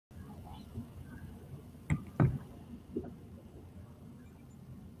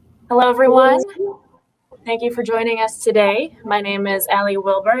Hello, everyone. Thank you for joining us today. My name is Allie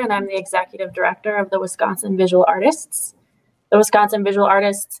Wilbur, and I'm the Executive Director of the Wisconsin Visual Artists. The Wisconsin Visual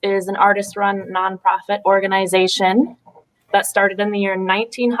Artists is an artist-run nonprofit organization that started in the year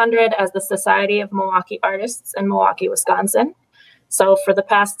 1900 as the Society of Milwaukee Artists in Milwaukee, Wisconsin. So for the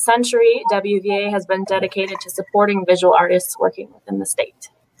past century, WVA has been dedicated to supporting visual artists working within the state.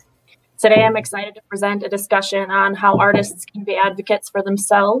 Today, I'm excited to present a discussion on how artists can be advocates for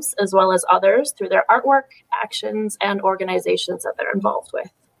themselves as well as others through their artwork, actions, and organizations that they're involved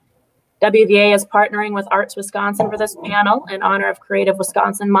with. WVA is partnering with Arts Wisconsin for this panel in honor of Creative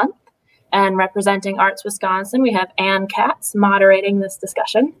Wisconsin Month. And representing Arts Wisconsin, we have Katz moderating this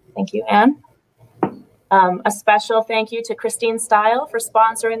discussion. Thank you, Anne. A special thank you to Christine Style for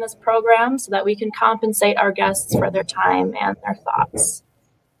sponsoring this program so that we can compensate our guests for their time and their thoughts.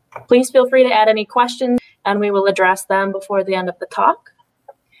 Please feel free to add any questions and we will address them before the end of the talk.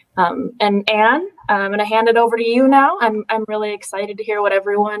 And Anne, I'm going to hand it over to you now. I'm really excited to hear what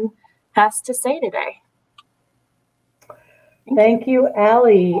everyone has to say today. Thank you,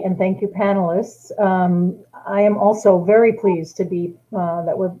 Allie, and thank you, panelists. I am also very pleased to be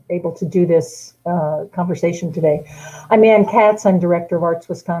that we're able to do this conversation today. I'm Ann Katz. I'm Director of Arts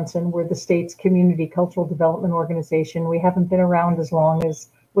Wisconsin. We're the state's community cultural development organization. We haven't been around as long as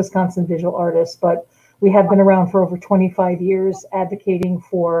Wisconsin Visual Artists, but we have been around for over 25 years advocating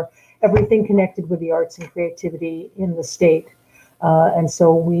for everything connected with the arts and creativity in the state. And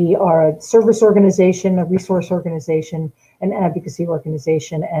so we are a service organization, a resource organization, an advocacy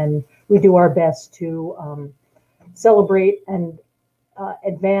organization, and we do our best to celebrate and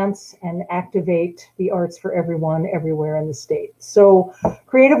advance and activate the arts for everyone, everywhere in the state. So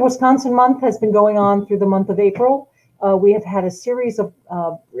Creative Wisconsin Month has been going on through the month of April. We have had a series of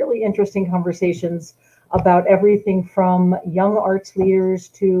really interesting conversations about everything from young arts leaders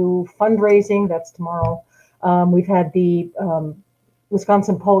to fundraising. That's tomorrow. We've had the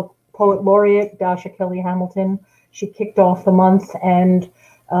Wisconsin Poet Laureate, Dasha Kelly Hamilton. She kicked off the month, and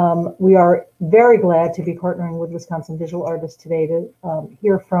we are very glad to be partnering with Wisconsin Visual Artists today to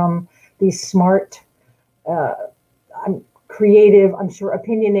hear from these smart, creative, I'm sure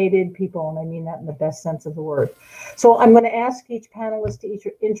opinionated people, and I mean that in the best sense of the word. So I'm going to ask each panelist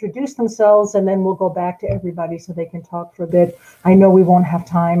to introduce themselves, and then we'll go back to everybody so they can talk for a bit. I know we won't have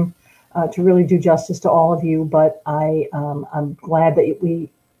time to really do justice to all of you, but I'm glad that we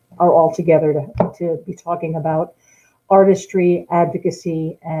are all together to be talking about artistry,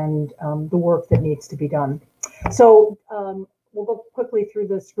 advocacy, and the work that needs to be done. So we'll go quickly through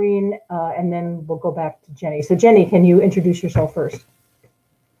the screen and then we'll go back to Jenny. So Jenny, can you introduce yourself first?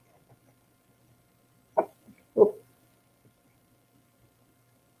 Oh.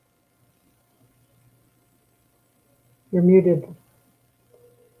 You're muted.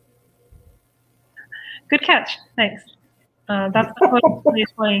 Good catch. Thanks. That's really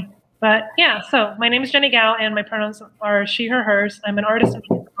funny. But yeah, so my name is Jenny Gao and my pronouns are she, her, hers. I'm an artist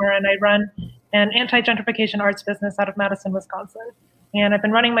and I run an anti-gentrification arts business out of Madison, Wisconsin. And I've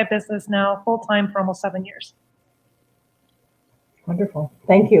been running my business now full-time for almost 7 years. Wonderful.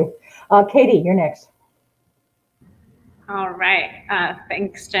 Thank you. Katie, you're next. All right.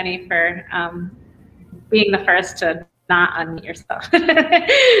 Thanks, Jenny, for being the first to not unmute yourself.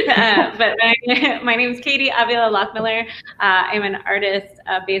 But my name is Katie Avila Loughmiller. I'm an artist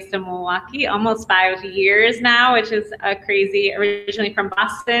based in Milwaukee, almost 5 years now, which is crazy. Originally from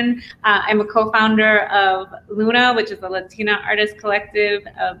Boston. I'm a co-founder of Luna, which is a Latina artist collective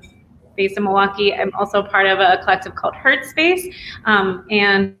based in Milwaukee. I'm also part of a collective called Hurt Space.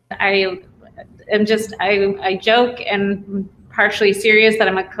 And I joke and partially serious that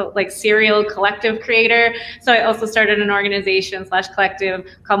I'm a serial collective creator. So I also started an organization / collective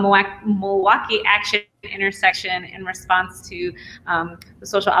called Milwaukee Action Intersection in response to the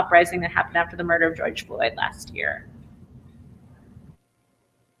social uprising that happened after the murder of George Floyd last year.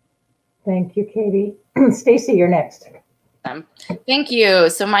 Thank you, Katie. Stacey, you're next. Thank you.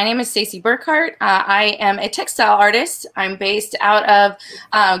 So my name is Stacey Burkhart. I am a textile artist. I'm based out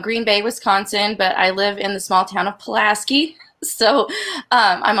of Green Bay, Wisconsin, but I live in the small town of Pulaski. So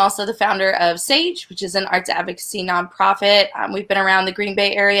I'm also the founder of SAGE, which is an arts advocacy nonprofit. We've been around the Green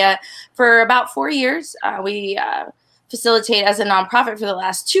Bay area for about 4 years. We facilitate as a nonprofit for the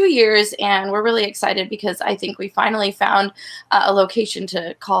last 2 years, and we're really excited because I think we finally found a location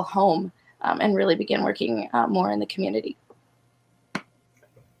to call home and really begin working more in the community.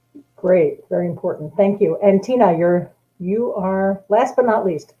 Great, very important. Thank you. And Teena, you are last but not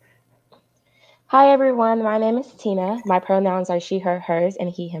least. Hi everyone, my name is Teena. My pronouns are she, her, hers, and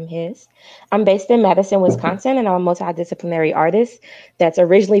he, him, his. I'm based in Madison, Wisconsin, and I'm a multidisciplinary artist that's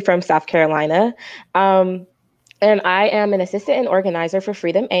originally from South Carolina. And I am an assistant and organizer for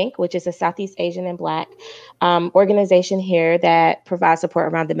Freedom Inc., which is a Southeast Asian and Black organization here that provides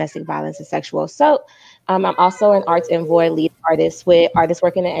support around domestic violence and sexual assault. I'm also an Arts Envoy lead artist with Artists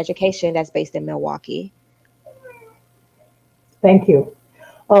Working in Education that's based in Milwaukee. Thank you.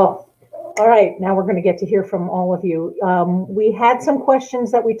 All right, now we're going to get to hear from all of you. We had some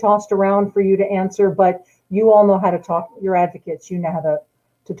questions that we tossed around for you to answer, but you all know how to talk. You're advocates. You know how to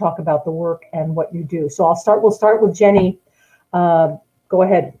talk about the work and what you do. So we'll start with Jenie. Go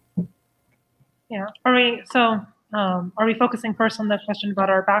ahead. Yeah. Are we focusing first on the question about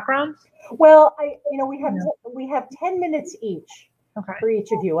our backgrounds? Well, we have 10 minutes each. Okay. For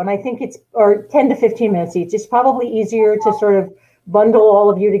each of you, and I think or 10 to 15 minutes each. It's probably easier to sort of bundle all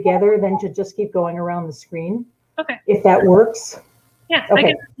of you together than to just keep going around the screen. Okay. If that works. Yeah.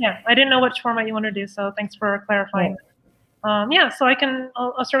 Okay. I didn't know which format you want to do, so thanks for clarifying. Right. So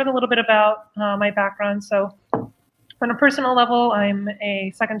I'll start with a little bit about my background. So on a personal level, I'm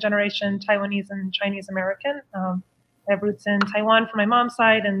a second generation Taiwanese and Chinese American. I have roots in Taiwan from my mom's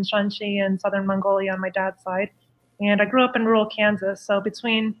side and Shanxi and Southern Mongolia on my dad's side. And I grew up in rural Kansas. So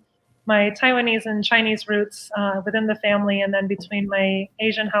between my Taiwanese and Chinese roots within the family, and then between my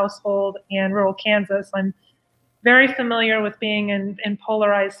Asian household and rural Kansas, I'm very familiar with being in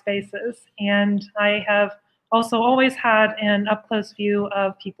polarized spaces. And I have also always had an up-close view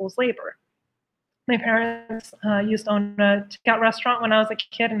of people's labor. My parents used to own a takeout restaurant when I was a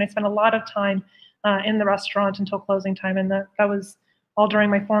kid, and I spent a lot of time in the restaurant until closing time. And that was all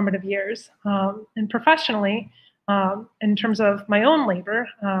during my formative years. And professionally, in terms of my own labor,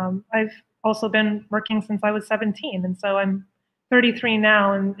 I've also been working since I was 17. And so I'm 33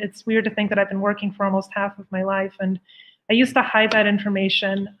 now, and it's weird to think that I've been working for almost half of my life. And I used to hide that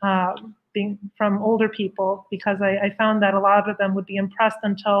information being from older people because I found that a lot of them would be impressed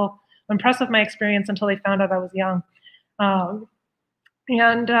with my experience until they found out I was young. So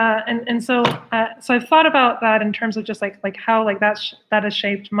I've thought about that in terms of just like how that has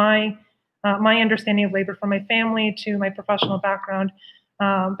shaped my understanding of labor from my family to my professional background,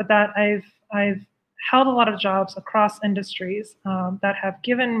 but that I've held a lot of jobs across industries that have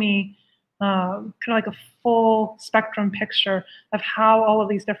given me kind of like a full spectrum picture of how all of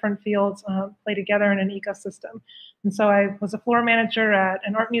these different fields play together in an ecosystem. And so I was a floor manager at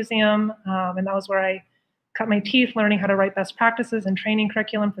an art museum, and that was where I cut my teeth learning how to write best practices and training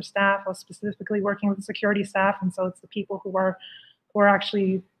curriculum for staff. I was specifically working with the security staff, and so it's the people who are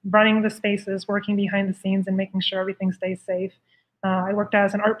actually running the spaces, working behind the scenes and making sure everything stays safe. I worked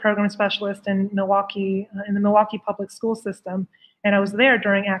as an art program specialist in Milwaukee, in the Milwaukee public school system, and I was there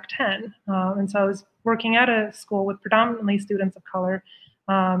during Act 10. And so I was working at a school with predominantly students of color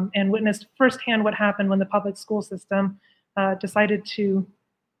and witnessed firsthand what happened when the public school system decided to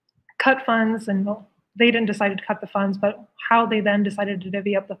cut funds. And they didn't decide to cut the funds, but how they then decided to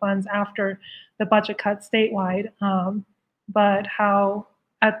divvy up the funds after the budget cut statewide. But how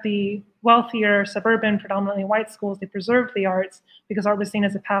at the wealthier suburban, predominantly white schools, they preserved the arts because art was seen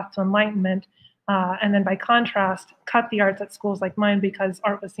as a path to enlightenment. And then by contrast, cut the arts at schools like mine because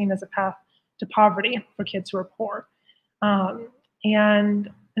art was seen as a path to poverty for kids who are poor. And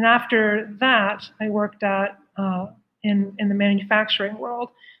after that, I worked at in the manufacturing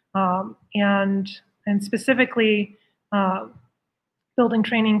world, and specifically building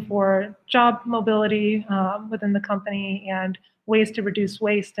training for job mobility within the company and ways to reduce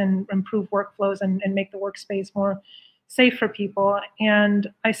waste and improve workflows and make the workspace more safe for people.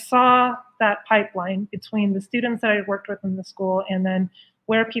 And I saw that pipeline between the students that I worked with in the school and then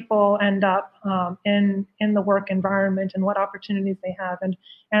where people end up in the work environment and what opportunities they have. And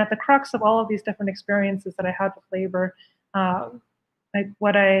at the crux of all of these different experiences that I had with labor,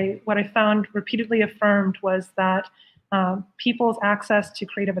 what I found repeatedly affirmed was that people's access to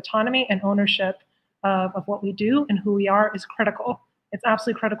creative autonomy and ownership of what we do and who we are is critical. It's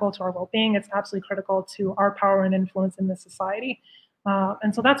absolutely critical to our well-being. It's absolutely critical to our power and influence in this society.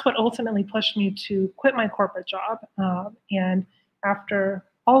 And so that's what ultimately pushed me to quit my corporate job. And after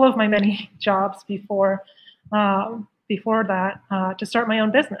all of my many jobs before that, to start my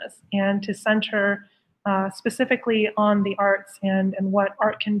own business and to center specifically on the arts and what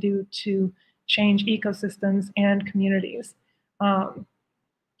art can do to change ecosystems and communities.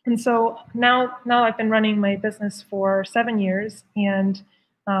 And so now I've been running my business for 7 years, and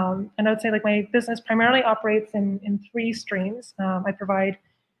I would say like my business primarily operates in 3 streams. I provide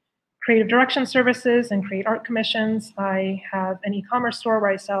creative direction services and create art commissions. I have an e-commerce store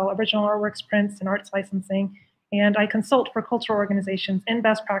where I sell original artworks, prints, and arts licensing. And I consult for cultural organizations in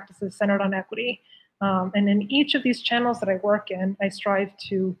best practices centered on equity. And in each of these channels that I work in, I strive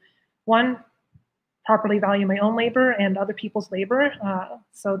to, one, properly value my own labor and other people's labor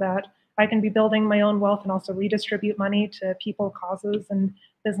so that I can be building my own wealth and also redistribute money to people, causes, and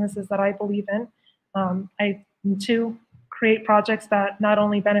businesses that I believe in. Two, create projects that not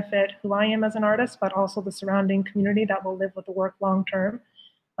only benefit who I am as an artist, but also the surrounding community that will live with the work long term.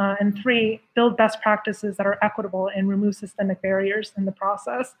 And three, build best practices that are equitable and remove systemic barriers in the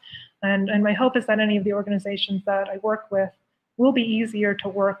process. And my hope is that any of the organizations that I work with will be easier to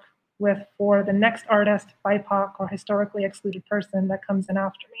work with for the next artist, BIPOC, or historically excluded person that comes in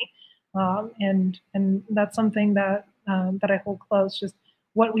after me. And that's something that that I hold close, just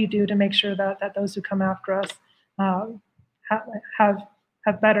what we do to make sure that those who come after us have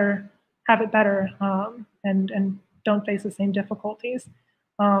it better, and don't face the same difficulties.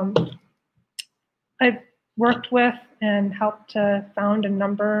 I've worked with and helped to found a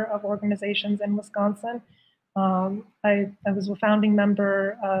number of organizations in Wisconsin. I was a founding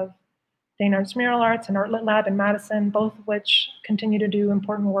member of Dane Arts Mural Arts and Art Lit Lab in Madison, both of which continue to do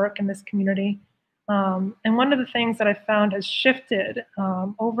important work in this community. And one of the things that I found has shifted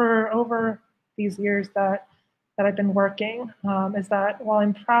over these years that I've been working is that while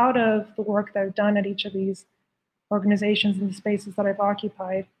I'm proud of the work that I've done at each of these organizations and the spaces that I've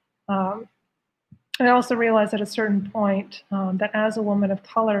occupied, I also realized at a certain point that as a woman of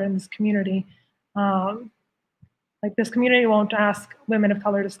color in this community, like this community won't ask women of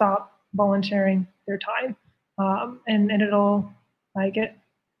color to stop volunteering their time, and it'll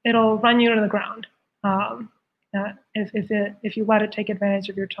run you to the ground if you let it take advantage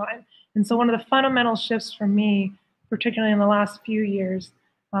of your time. And so one of the fundamental shifts for me, particularly in the last few years,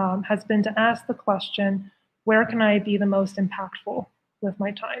 has been to ask the question, where can I be the most impactful with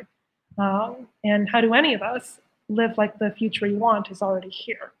my time? And how do any of us live like the future we want is already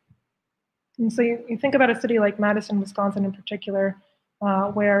here? And so you think about a city like Madison, Wisconsin in particular,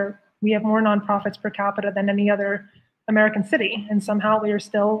 where we have more nonprofits per capita than any other American city, and somehow we are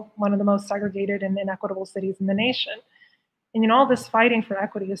still one of the most segregated and inequitable cities in the nation. And all this fighting for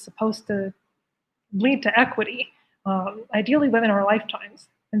equity is supposed to lead to equity, ideally within our lifetimes.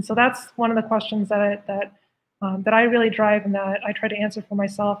 And so that's one of the questions that I really drive and that I try to answer for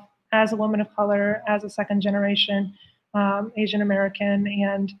myself as a woman of color, as a second generation Asian American,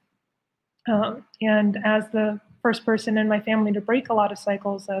 and as the first person in my family to break a lot of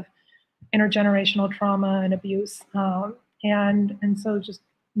cycles of intergenerational trauma and abuse. And so just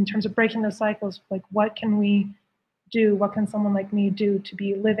in terms of breaking those cycles, like what can we do? What can someone like me do to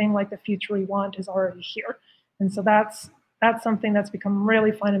be living like the future we want is already here? And so that's something that's become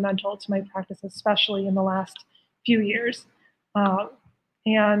really fundamental to my practice, especially in the last few years.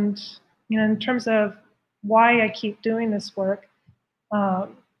 And in terms of why I keep doing this work,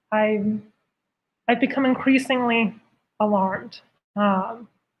 I've become increasingly alarmed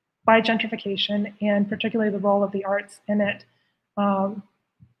by gentrification, and particularly the role of the arts in it. And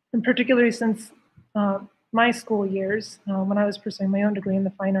particularly since my school years, when I was pursuing my own degree in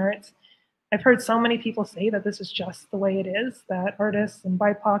the fine arts, I've heard so many people say that this is just the way it is, that artists and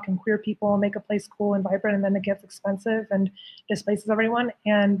BIPOC and queer people make a place cool and vibrant, and then it gets expensive and displaces everyone.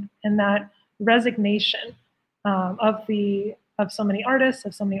 And that resignation of so many artists,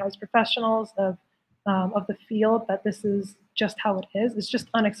 of so many arts professionals, of the field, that this is just how it is just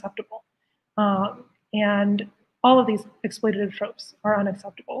unacceptable. And all of these exploitative tropes are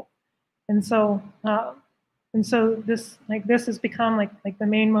unacceptable. And so this has become like the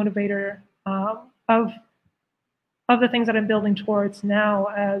main motivator of the things that I'm building towards now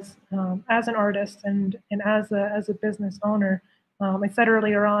as an artist and as a business owner. I said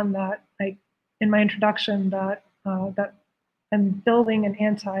earlier on that in my introduction that I'm building an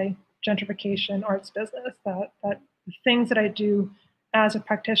anti-gentrification arts business, that the things that I do as a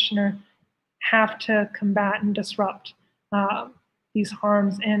practitioner have to combat and disrupt these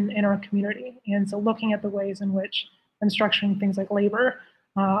harms in our community. And so looking at the ways in which I'm structuring things like labor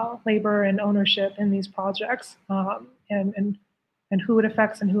and ownership in these projects, and who it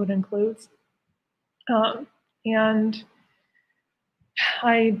affects and who it includes. And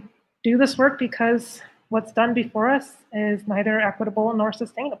I do this work because what's done before us is neither equitable nor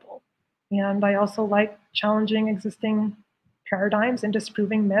sustainable. And I also like challenging existing paradigms and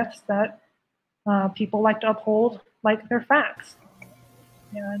disproving myths that people like to uphold like they're facts.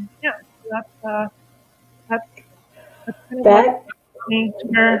 And yeah, that's kind of me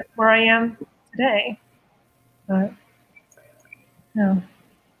where I am today. But yeah.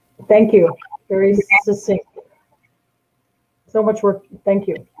 Thank you. Very succinct. So much work. Thank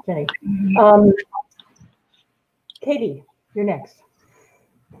you, Jenny. Katie, you're next.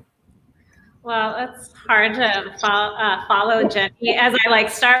 Well, it's hard to follow Jenny as I like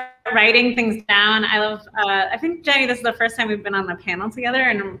start writing things down. I love, I think, Jenny, this is the first time we've been on the panel together,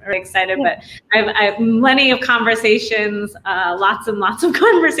 and I'm very excited, but I have plenty of conversations, lots and lots of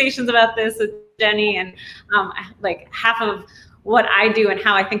conversations about this with Jenny, and like half of what I do and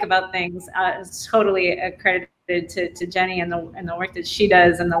how I think about things is totally accredited to Jenny and the work that she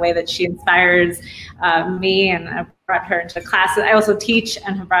does and the way that she inspires me, and I've brought her into classes. I also teach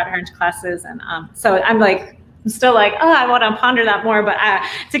and have brought her into classes, and so I'm still like, oh, I want to ponder that more, but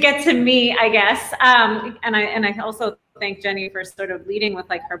to get to me, I guess, and I also thank Jenny for sort of leading with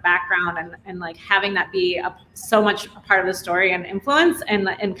like her background and like having that be so much a part of the story and influence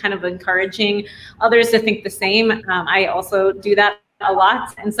and kind of encouraging others to think the same. I also do that a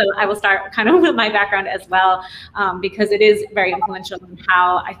lot, and so I will start kind of with my background as well, because it is very influential in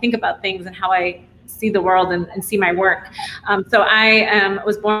how I think about things and how I see the world and see my work. So I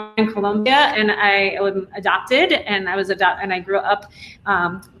was born in Colombia, and I was adopted, and I grew up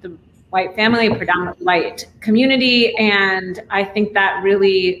with a white family, predominantly white community, and I think that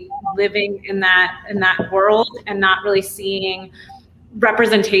really living in that world and not really seeing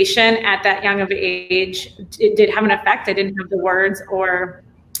representation at that young of age, it did have an effect. I didn't have the words or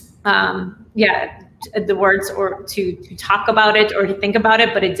the words or to talk about it or to think about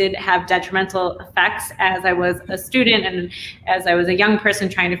it, but it did have detrimental effects as I was a student and as I was a young person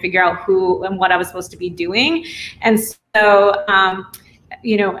trying to figure out who and what I was supposed to be doing. And so,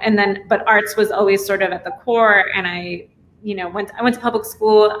 but arts was always sort of at the core, and I went to public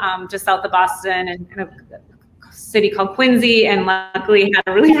school just south of Boston and in a city called Quincy, and luckily had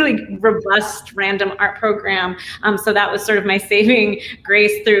a really, really robust random art program. So that was sort of my saving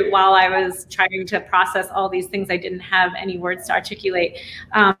grace through while I was trying to process all these things I didn't have any words to articulate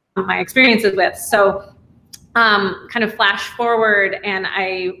my experiences with. So kind of flash forward, and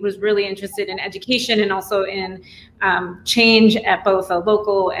I was really interested in education and also in change at both a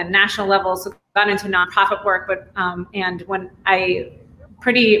local and national level. So got into nonprofit work, but and when I'd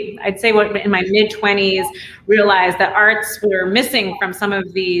say in my mid-20s, realized that arts were missing from some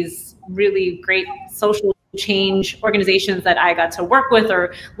of these really great social change organizations that I got to work with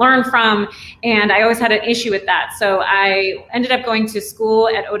or learn from. And I always had an issue with that. So I ended up going to school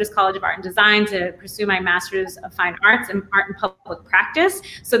at Otis College of Art and Design to pursue my Master's of Fine Arts in Art and Public Practice,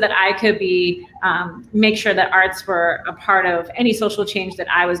 so that I could make sure that arts were a part of any social change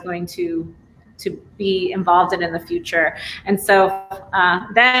that I was going to be involved in the future. And so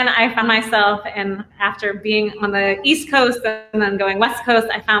then I found myself, and after being on the East Coast and then going West Coast,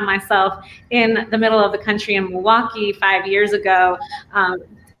 I found myself in the middle of the country in Milwaukee 5 years ago,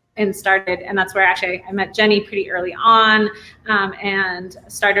 and that's where actually I met Jenny pretty early on, and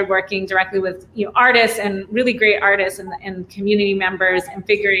started working directly with artists and really great artists and community members, and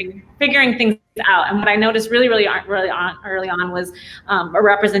figuring things out. And what I noticed really early on was a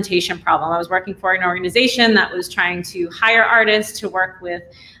representation problem. I was working for an organization that was trying to hire artists to work with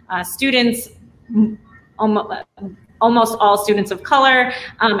students, almost all students of color,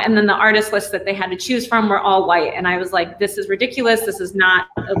 and then the artist list that they had to choose from were all white. And I was like, this is ridiculous. This is not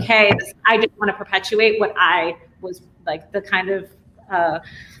okay. I didn't want to perpetuate what I was like, the kind of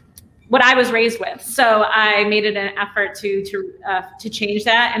what I was raised with. So I made it an effort to change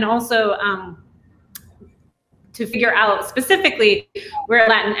that, and also to figure out specifically where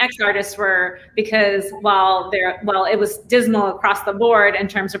Latinx artists were, because while it was dismal across the board in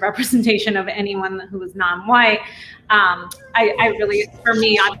terms of representation of anyone who was non-white, I really, for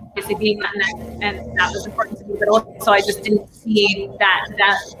me, obviously being Latinx, and that was important to me, but also I just didn't see that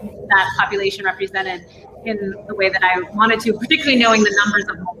population represented in the way that I wanted to, particularly knowing the numbers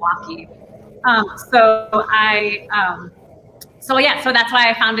of Milwaukee. So that's why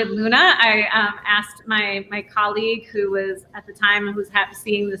I founded Luna. I asked my colleague, who was at the time who was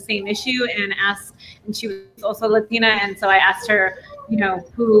seeing the same issue, and she was also Latina, and so I asked her,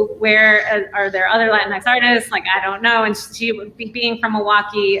 where are there other Latinx artists? Like, I don't know. And she, being from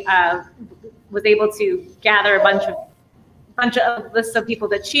Milwaukee, was able to gather a bunch of lists of people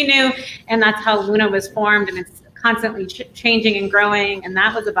that she knew, and that's how Luna was formed, and it's constantly changing and growing, and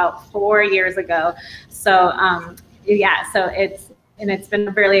that was about 4 years ago. So it's been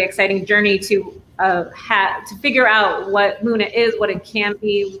a really exciting journey to figure out what Luna is, what it can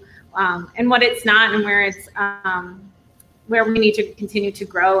be, and what it's not, and where where we need to continue to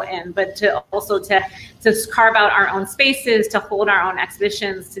grow in, but to also to carve out our own spaces, to hold our own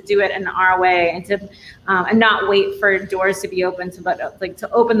exhibitions, to do it in our way, and to and not wait for doors to be open, but like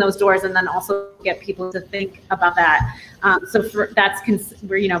to open those doors and then also get people to think about that. So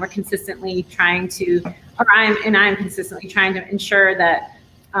we're consistently trying to, or I'm consistently trying to ensure that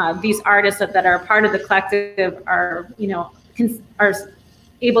these artists that are part of the collective are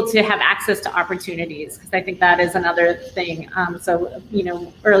able to have access to opportunities, because I think that is another thing. So,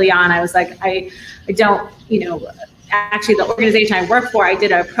 early on, I was like, I don't, actually the organization I work for, I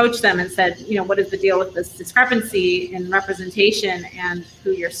did approach them and said, what is the deal with this discrepancy in representation and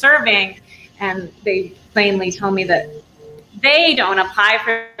who you're serving? And they plainly told me that they don't apply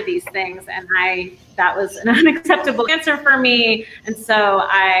for these things. And that was an unacceptable answer for me. And so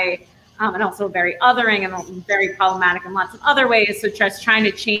and also very othering and very problematic in lots of other ways. So just trying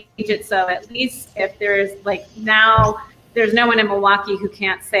to change it so at least if there's now there's no one in Milwaukee who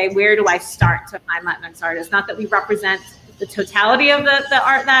can't say, where do I start to find Latinx artists? Not that we represent the totality of the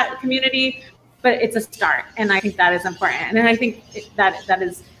art, that community, but it's a start. And I think that is important. And I think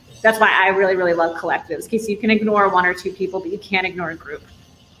that's why I really, really love collectives, because you can ignore one or two people, but you can't ignore a group.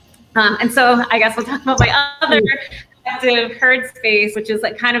 And so I guess we'll talk about my other collective, Heard Space, which is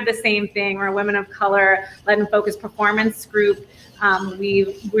kind of the same thing. We're a women of color led and focused performance group.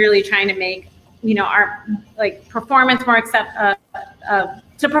 We really trying to make our performance more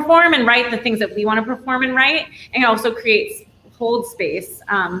to perform and write the things that we want to perform and write, and also hold space.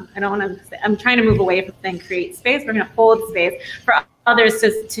 I don't want to say, I'm trying to move away from saying create space. We're going to hold space for others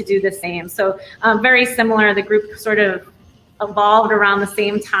to do the same. So very similar. The group sort of evolved around the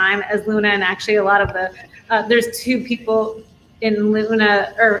same time as Luna, and actually a lot of the there's two people in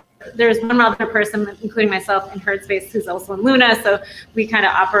Luna, or there's one other person, including myself, in Heard Space who's also in Luna. So we kind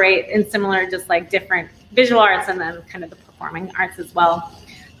of operate in similar, just different visual arts and then kind of the performing arts as well.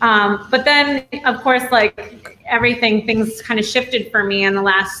 But then, of course, things kind of shifted for me in the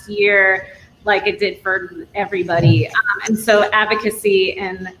last year, like it did for everybody. And so advocacy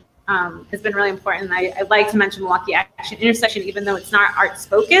has been really important. I'd like to mention Milwaukee Action Intersection, even though it's not arts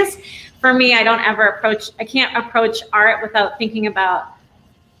focused. For me, I can't approach art without thinking about,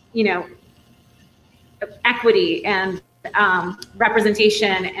 equity and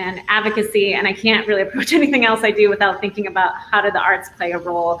representation and advocacy. And I can't really approach anything else I do without thinking about how do the arts play a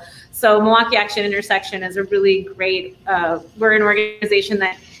role. So Milwaukee Action Intersection is a really great, we're an organization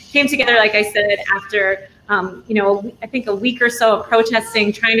that came together, like I said, after I think a week or so of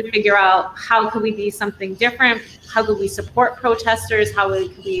protesting, trying to figure out how could we be something different, how could we support protesters, how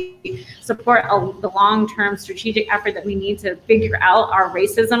could we support the long-term strategic effort that we need to figure out our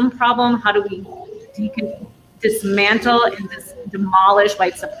racism problem, how do we dismantle and demolish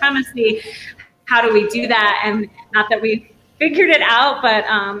white supremacy, how do we do that? And not that we figured it out, but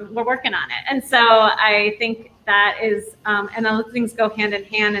we're working on it. And so I think that is, and other things go hand in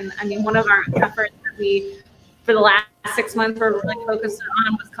hand. And I mean, one of our efforts that for the last 6 months, we're really focused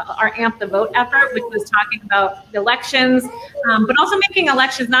on was our Amp the Vote effort, which was talking about elections, but also making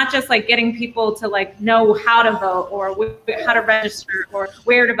elections not just getting people to know how to vote or how to register or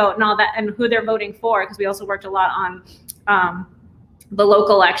where to vote and all that and who they're voting for, because we also worked a lot on the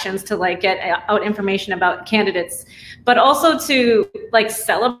local elections to like get out information about candidates, but also to like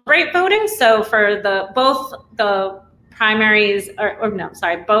celebrate voting. So for both the primaries,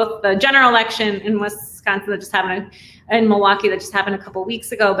 both the general election in Wisconsin that just happened, in Milwaukee that just happened a couple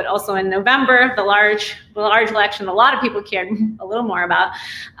weeks ago, but also in November, the large election a lot of people cared a little more about.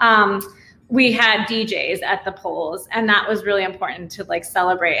 We had DJs at the polls, and that was really important to like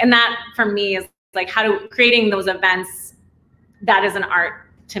celebrate. And that for me is like creating those events, that is an art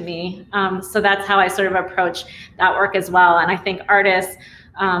to me. So that's how I sort of approach that work as well. And I think artists,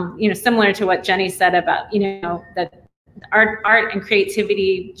 similar to what Jenie said about, that art and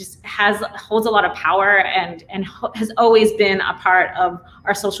creativity just holds a lot of power and has always been a part of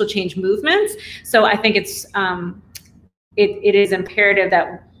our social change movements. So I think it's it is imperative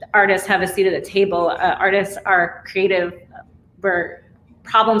that artists have a seat at the table. Artists are creative. We're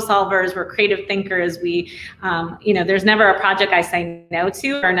problem solvers. We're creative thinkers. We, there's never a project I say no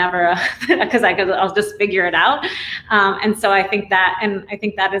to, or never because I'll just figure it out. And so I think that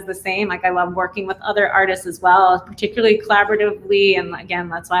is the same. Like I love working with other artists as well, particularly collaboratively. And again,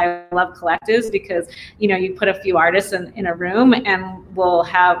 that's why I love collectives, because you put a few artists in a room, and we'll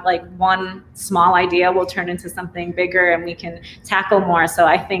have like one small idea will turn into something bigger, and we can tackle more. So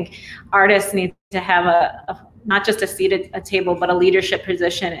I think artists need to have not just a seat at a table, but a leadership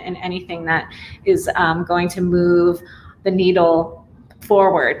position in anything that is going to move the needle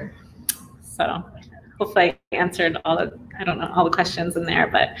forward. So hopefully I answered all the, I don't know, all the questions in there,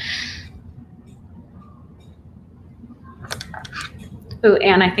 but. Oh,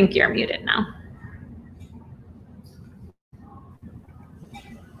 Anne, I think you're muted now.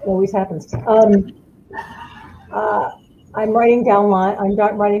 It always happens. I'm writing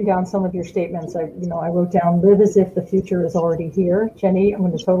down some of your statements. I wrote down, live as if the future is already here. Jenny, I'm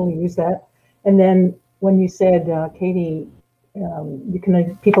going to totally use that. And then when you said, Katie,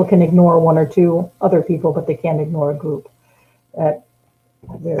 people can ignore one or two other people, but they can't ignore a group.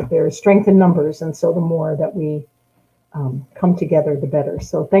 There is strength in numbers, and so the more that we come together, the better.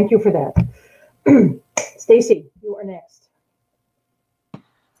 So thank you for that. Stacey, you are next.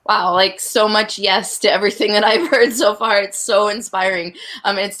 Wow, like so much yes to everything that I've heard so far. It's so inspiring.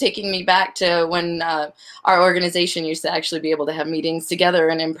 It's taking me back to when our organization used to actually be able to have meetings together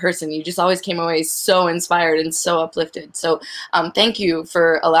and in person. You just always came away so inspired and so uplifted. So thank you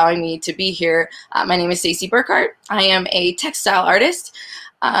for allowing me to be here. My name is Stacey Burkhart. I am a textile artist.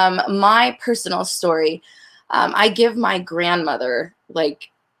 My personal story, I give my grandmother like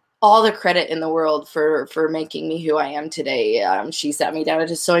all the credit in the world for making me who I am today. She sat me down at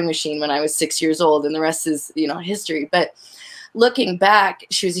a sewing machine when I was 6 years old, and the rest is, history. But looking back,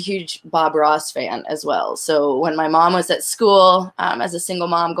 she was a huge Bob Ross fan as well. So when my mom was at school, as a single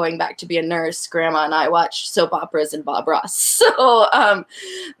mom going back to be a nurse, Grandma and I watched soap operas and Bob Ross. So,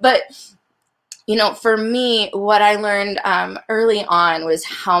 but for me, what I learned early on was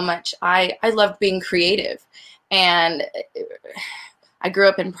how much I loved being creative. And I grew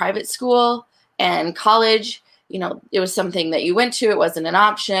up in private school and college. It was something that you went to. It wasn't an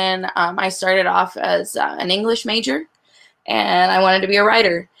option. I started off as an English major, and I wanted to be a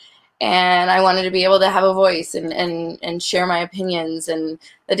writer, and I wanted to be able to have a voice and share my opinions. And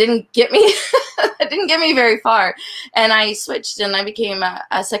that didn't get me that didn't get me very far. And I switched and I became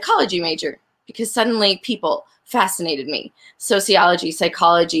a psychology major because suddenly people fascinated me. Sociology,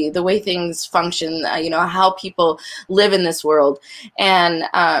 psychology, the way things function, how people live in this world. And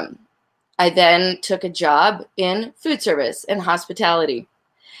I then took a job in food service and hospitality.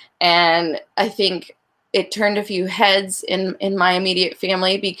 And I think it turned a few heads in my immediate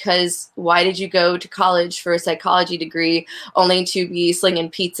family, because why did you go to college for a psychology degree only to be slinging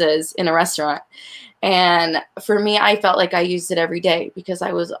pizzas in a restaurant? And for me, I felt like I used it every day because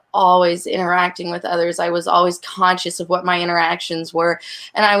I was always interacting with others. I was always conscious of what my interactions were.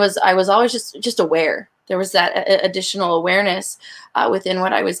 And I was always just aware. There was that additional awareness within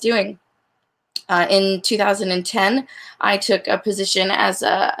what I was doing. In 2010, I took a position as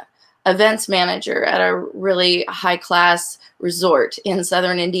a events manager at a really high-class resort in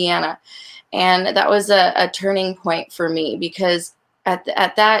Southern Indiana. And that was a turning point for me, because at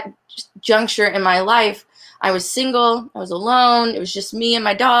that juncture in my life, I was single, I was alone, it was just me and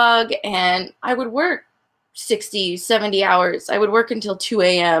my dog, and I would work 60, 70 hours. I would work until 2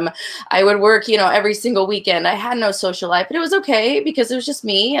 a.m. I would work, every single weekend. I had no social life, but it was okay because it was just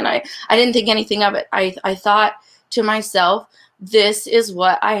me, and I didn't think anything of it. I thought to myself, this is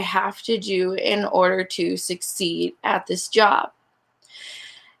what I have to do in order to succeed at this job.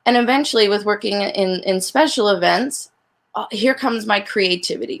 And eventually, with working in special events, here comes my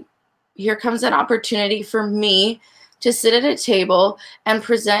creativity. Here comes an opportunity for me to sit at a table and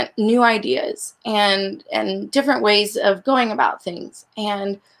present new ideas and different ways of going about things.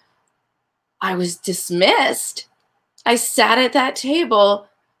 And I was dismissed. I sat at that table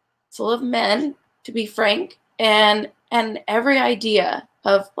full of men, to be frank, and every idea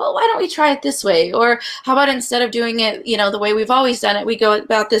of, well, why don't we try it this way? Or how about instead of doing it, the way we've always done it, we go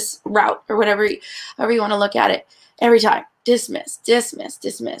about this route, or however you want to look at it. Every time, dismissed, dismissed,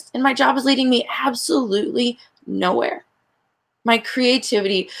 dismissed. And my job was leading me absolutely nowhere. My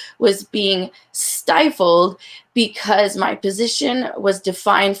creativity was being stifled because my position was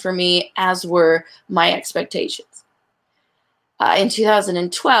defined for me, as were my expectations. In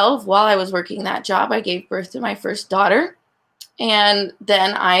 2012, while I was working that job, I gave birth to my first daughter. And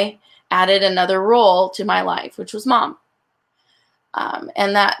then I added another role to my life, which was mom.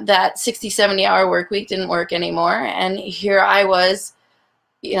 And that 60, 70-hour work week didn't work anymore. And here I was,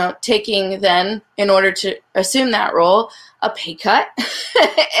 taking then, in order to assume that role, a pay cut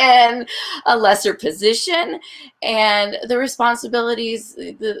and a lesser position, and the responsibilities,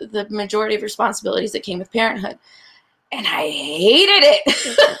 the majority of responsibilities that came with parenthood. And I hated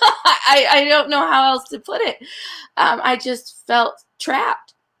it. I don't know how else to put it. I just felt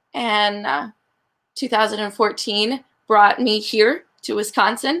trapped. And 2014 brought me here to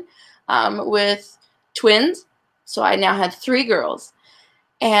Wisconsin with twins. So I now had 3 girls.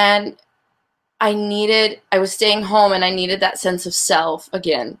 And I was staying home and I needed that sense of self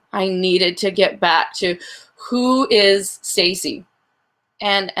again. I needed to get back to who is Stacey.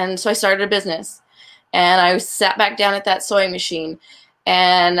 And so I started a business, and I sat back down at that sewing machine,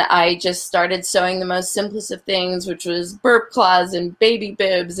 and I just started sewing the most simplest of things, which was burp cloths and baby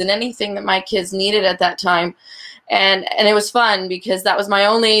bibs and anything that my kids needed at that time. And it was fun because that was my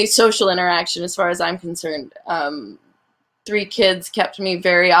only social interaction as far as I'm concerned. 3 kids kept me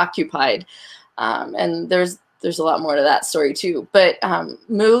very occupied. And there's a lot more to that story too. But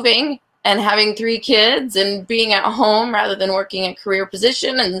moving and having 3 kids and being at home rather than working a career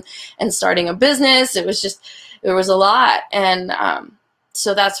position and starting a business, it was a lot. And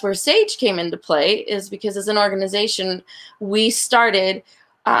so that's where Sage came into play, is because as an organization, we started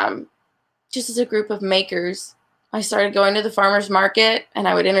just as a group of makers. I started going to the farmer's market, and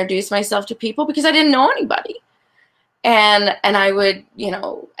I would introduce myself to people because I didn't know anybody. And I would,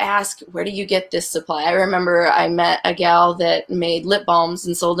 ask, where do you get this supply? I remember I met a gal that made lip balms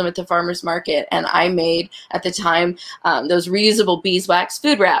and sold them at the farmer's market. And I made, at the time, those reusable beeswax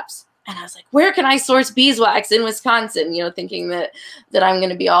food wraps. And I was like, where can I source beeswax in Wisconsin? Thinking that I'm going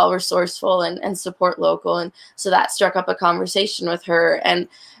to be all resourceful and support local. And so that struck up a conversation with her. And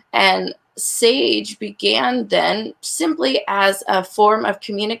Sage began then simply as a form of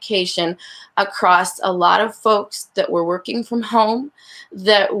communication across a lot of folks that were working from home,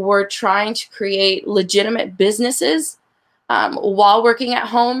 that were trying to create legitimate businesses while working at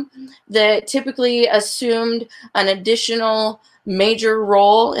home, that typically assumed an additional major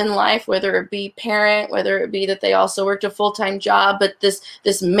role in life, whether it be parent, whether it be that they also worked a full-time job, but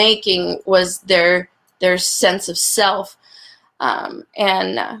this making was their sense of self.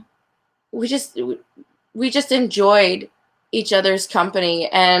 We just enjoyed each other's company,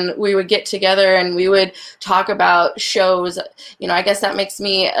 and we would get together and we would talk about shows. I guess that makes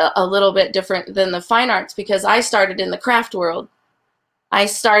me a little bit different than the fine arts, because I started in the craft world. I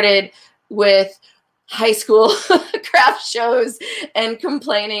started with high school craft shows and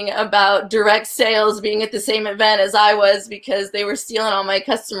complaining about direct sales being at the same event as I was because they were stealing all my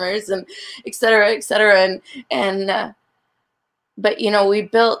customers, and et cetera, et cetera. But, we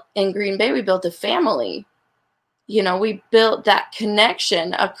built in Green Bay, we built a family. We built that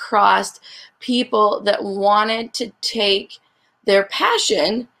connection across people that wanted to take their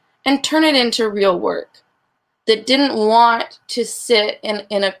passion and turn it into real work, that didn't want to sit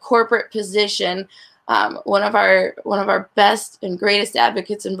in a corporate position. One of our best and greatest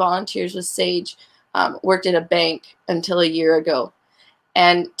advocates and volunteers was Sage, worked at a bank until a year ago.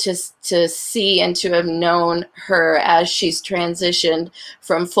 And to see and to have known her as she's transitioned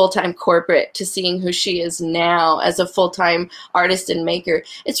from full-time corporate to seeing who she is now as a full-time artist and maker,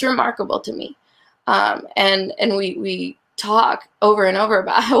 it's remarkable to me. And we talk over and over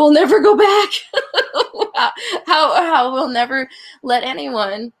about how we'll never go back, how we'll never let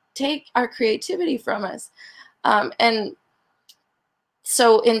anyone take our creativity from us. And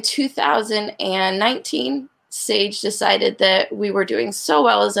so in 2019, Sage decided that we were doing so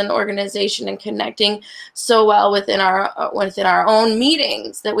well as an organization and connecting so well within our own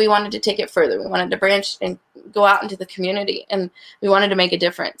meetings that we wanted to take it further. We wanted to branch and go out into the community, and we wanted to make a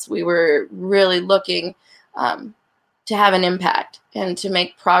difference. We were really looking to have an impact and to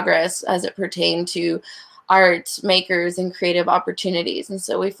make progress as it pertained to arts, makers, and creative opportunities. And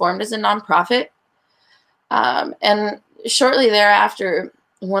so we formed as a nonprofit. And shortly thereafter,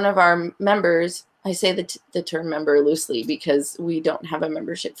 one of our members, I say the term member loosely because we don't have a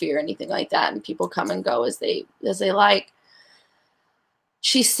membership fee or anything like that, and people come and go as they like.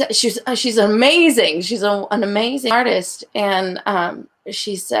 She's amazing. She's an amazing artist, and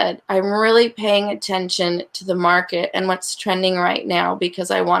she said, "I'm really paying attention to the market and what's trending right now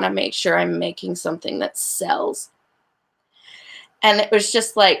because I want to make sure I'm making something that sells." And it was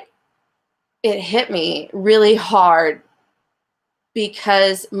just like, it hit me really hard,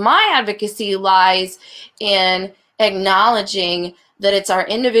 because my advocacy lies in acknowledging that it's our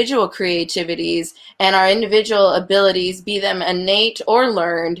individual creativities and our individual abilities, be them innate or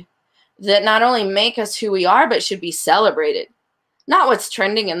learned, that not only make us who we are, but should be celebrated. Not what's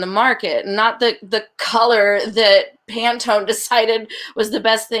trending in the market, not the color that Pantone decided was the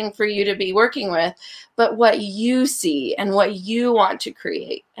best thing for you to be working with, but what you see and what you want to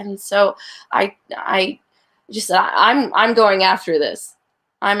create. And so I'm going after this.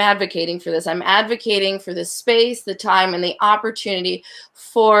 I'm advocating for this. I'm advocating for the space, the time, and the opportunity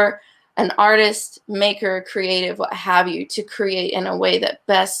for an artist, maker, creative, what have you, to create in a way that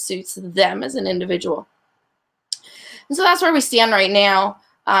best suits them as an individual. And so that's where we stand right now.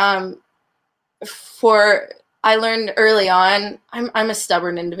 For I learned early on, I'm a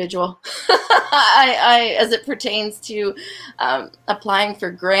stubborn individual. I as it pertains to applying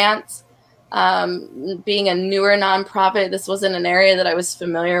for grants, being a newer nonprofit, this wasn't an area that I was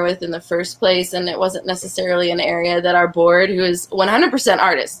familiar with in the first place, and it wasn't necessarily an area that our board, who is 100%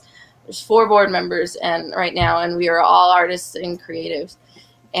 artists, there's 4 board members and right now, and we are all artists and creatives.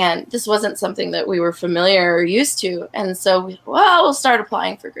 And this wasn't something that we were familiar or used to. And so, we'll start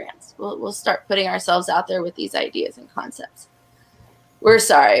applying for grants. We'll start putting ourselves out there with these ideas and concepts. We're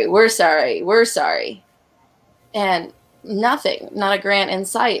sorry, we're sorry, we're sorry. And nothing, not a grant in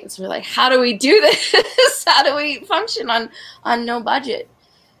sight. So we're like, how do we do this? How do we function on no budget?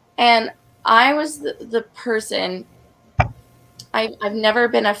 And I was the person, I've never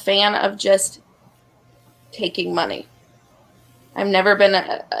been a fan of just taking money. I've never been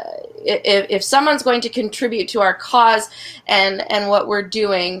if someone's going to contribute to our cause and what we're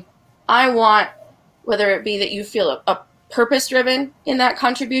doing, I want, whether it be that you feel a purpose driven in that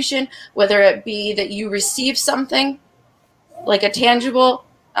contribution, whether it be that you receive something like a tangible,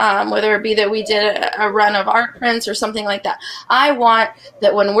 whether it be that we did a run of art prints or something like that. I want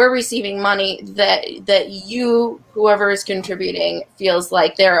that when we're receiving money that you, whoever is contributing, feels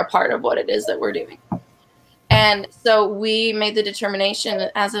like they're a part of what it is that we're doing. And so we made the determination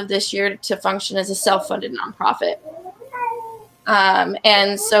as of this year to function as a self-funded nonprofit.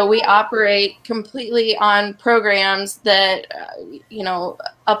 And so we operate completely on programs that,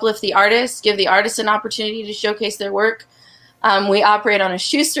 uplift the artists, give the artists an opportunity to showcase their work. We operate on a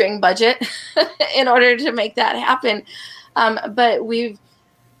shoestring budget in order to make that happen. But we've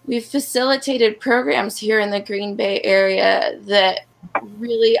facilitated programs here in the Green Bay area that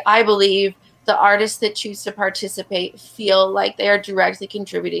really, I believe, the artists that choose to participate feel like they are directly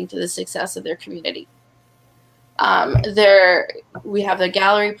contributing to the success of their community. We have the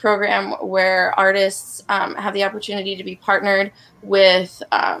gallery program where artists have the opportunity to be partnered with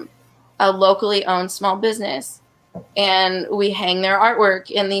a locally owned small business. And we hang their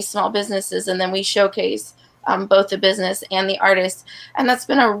artwork in these small businesses, and then we showcase both the business and the artist. And that's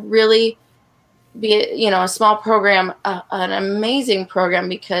been a really, a small program, an amazing program,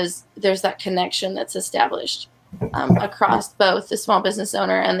 because there's that connection that's established across both the small business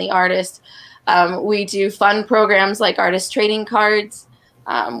owner and the artist. We do fun programs like artist trading cards,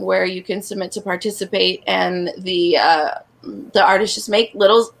 where you can submit to participate, and the artists just make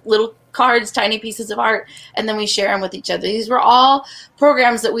little cards, tiny pieces of art, and then we share them with each other. These were all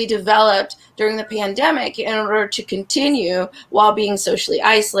programs that we developed during the pandemic in order to continue while being socially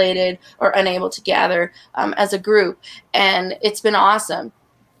isolated or unable to gather as a group. And it's been awesome.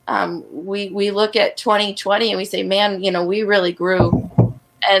 We look at 2020 and we say, man, we really grew.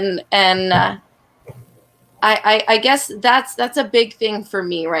 And I guess that's a big thing for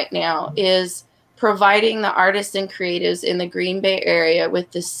me right now, is providing the artists and creatives in the Green Bay area with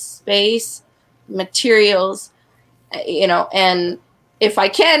the space, materials, and if I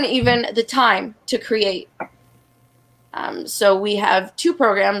can, even the time to create. So we have 2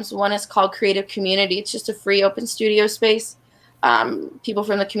 programs. One is called Creative Community. It's just a free open studio space. People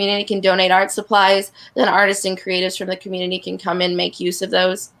from the community can donate art supplies. Then artists and creatives from the community can come in, make use of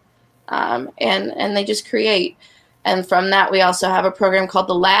those, and they just create. And from that, we also have a program called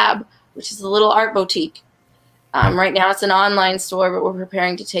The Lab, which is a little art boutique. Right now it's an online store, but we're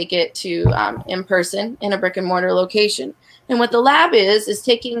preparing to take it to in person in a brick and mortar location. And what the lab is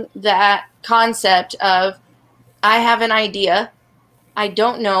taking that concept of, I have an idea, I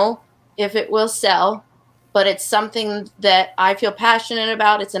don't know if it will sell, but it's something that I feel passionate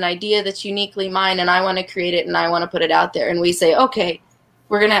about. It's an idea that's uniquely mine, and I want to create it and I want to put it out there. And we say, okay,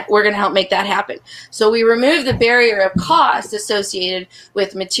 we're gonna help make that happen. So we remove the barrier of cost associated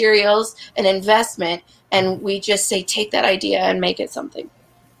with materials and investment, and we just say, take that idea and make it something.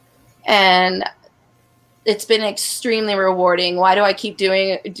 And it's been extremely rewarding. Why do I keep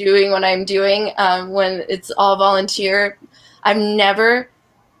doing what I'm doing when it's all volunteer? I've never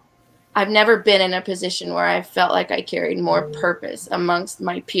been in a position where I felt like I carried more purpose amongst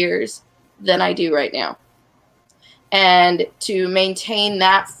my peers than I do right now. And to maintain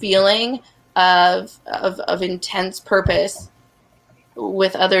that feeling of intense purpose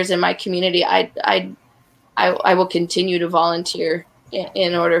with others in my community, I will continue to volunteer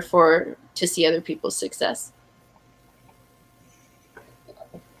in order to see other people's success.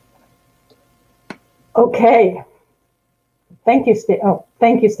 Okay. Thank you,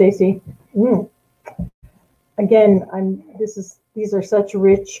 Stacey. Again, these are such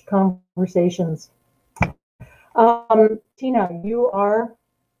rich conversations. Teena, you are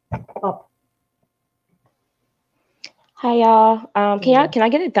up. Hi, y'all. Can I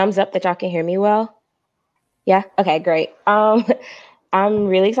get a thumbs up that y'all can hear me well? Yeah. Okay, great. I'm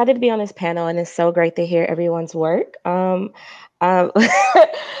really excited to be on this panel, and it's so great to hear everyone's work.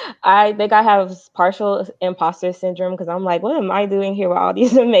 I think I have partial imposter syndrome because I'm like, what am I doing here with all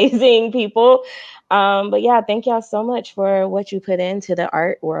these amazing people? But yeah, thank y'all so much for what you put into the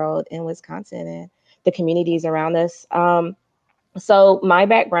art world in Wisconsin and the communities around us. So my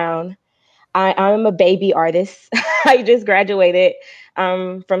background, I'm a baby artist. I just graduated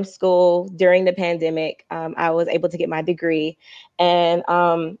from school during the pandemic. I was able to get my degree, and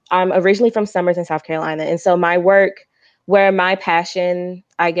I'm originally from Somerton, South Carolina. And so my work, where my passion,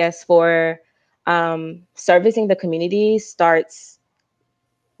 I guess, for servicing the community starts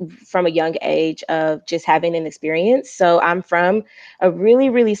from a young age of just having an experience. So I'm from a really,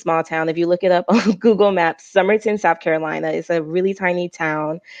 really small town. If you look it up on Google Maps, Somerton, South Carolina is a really tiny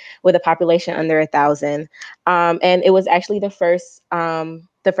town with a population under 1,000. And it was actually the first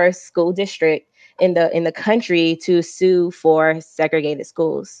school district in the country to sue for segregated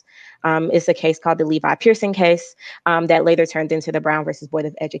schools. It's a case called the Levi Pearson case that later turned into the Brown versus Board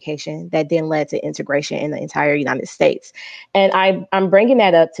of Education that then led to integration in the entire United States. And I'm bringing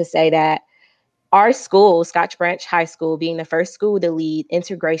that up to say that our school, Scotch Branch High School, being the first school to lead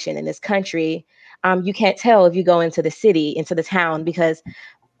integration in this country, you can't tell if you go into the city, into the town, because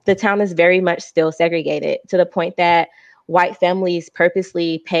the town is very much still segregated to the point that white families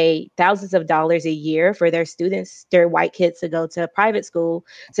purposely pay thousands of dollars a year for their students, their white kids, to go to private school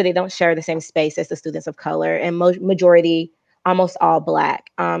so they don't share the same space as the students of color, and majority, almost all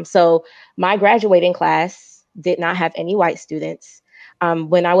Black. So my graduating class did not have any white students.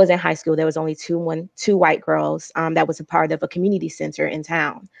 When I was in high school, there was only two white girls that was a part of a community center in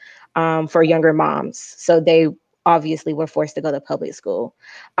town for younger moms. So they obviously were forced to go to public school.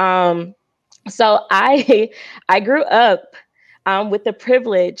 So I grew up with the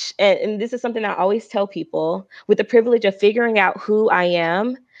privilege, and this is something I always tell people, with the privilege of figuring out who I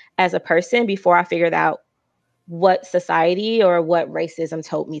am as a person before I figured out what society or what racism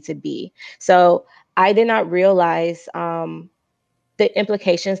told me to be. So I did not realize the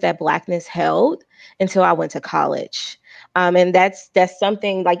implications that Blackness held until I went to college. And that's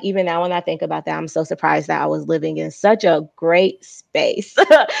something, like, even now when I think about that, I'm so surprised that I was living in such a great space,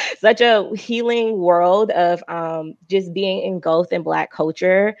 such a healing world of just being engulfed in Black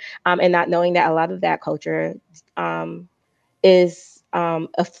culture, and not knowing that a lot of that culture is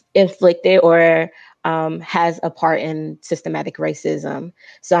inflicted or has a part in systematic racism.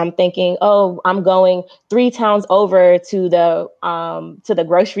 So I'm thinking, oh, I'm going 3 towns over to the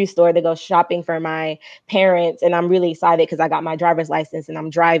grocery store to go shopping for my parents, and I'm really excited because I got my driver's license and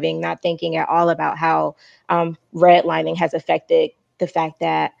I'm driving, not thinking at all about how redlining has affected the fact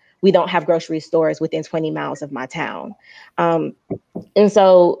that we don't have grocery stores within 20 miles of my town. And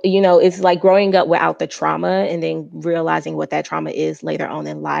so, it's like growing up without the trauma and then realizing what that trauma is later on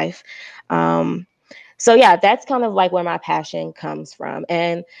in life. So yeah, that's kind of like where my passion comes from.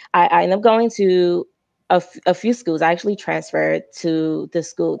 And I ended up going to a few schools. I actually transferred to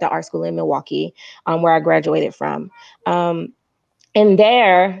the art school in Milwaukee, where I graduated from. And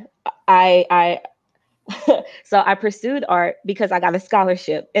there so I pursued art because I got a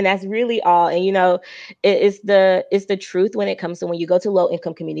scholarship, and that's really all. And it's the truth when it comes to when you go to low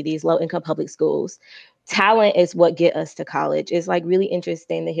income communities, low income public schools. Talent is what get us to college. It's like really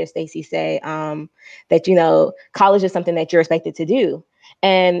interesting to hear Stacey say that college is something that you're expected to do.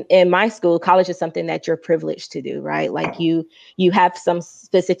 And in my school, college is something that you're privileged to do, right? Like you have some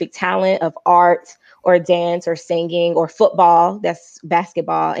specific talent of art or dance or singing or football, that's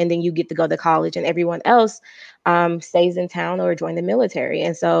basketball, and then you get to go to college, and everyone else stays in town or join the military.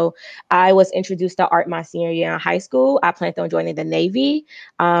 And so I was introduced to art my senior year in high school. I planned on joining the Navy,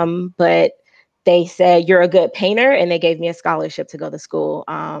 but they said, you're a good painter, and they gave me a scholarship to go to school.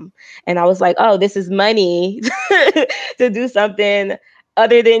 And I was like, oh, this is money to do something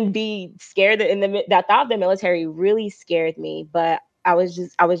other than be scared. That thought of the military really scared me, but I was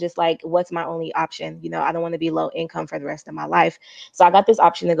just like, what's my only option? I don't want to be low income for the rest of my life. So I got this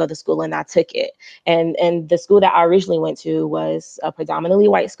option to go to school, and I took it. And the school that I originally went to was a predominantly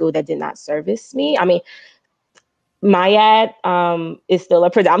white school that did not service me. I mean, Myad is still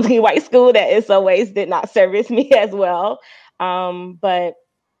a predominantly white school that in some ways did not service me as well. But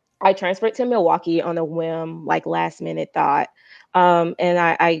I transferred to Milwaukee on a whim, like last minute thought. And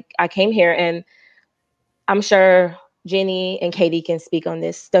I came here, and I'm sure Jenie and Katie can speak on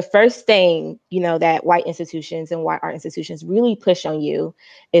this. The first thing, that white institutions and white art institutions really push on you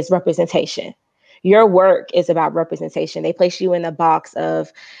is representation. Your work is about representation. They place you in a box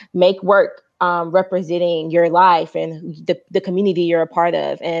of make work representing your life and the community you're a part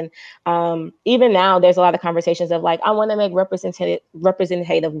of. And even now, there's a lot of conversations of like, I want to make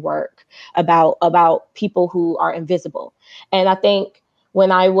representative work about people who are invisible. And I think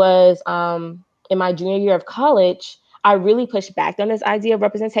when I was in my junior year of college, I really pushed back on this idea of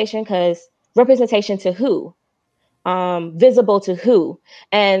representation, because representation to who? Visible to who?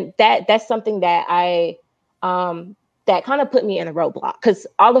 And that's something that that kind of put me in a roadblock, because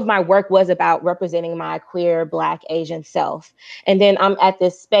all of my work was about representing my queer, Black, Asian self. And then I'm at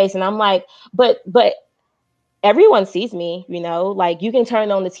this space and I'm like, but everyone sees me, you know, like you can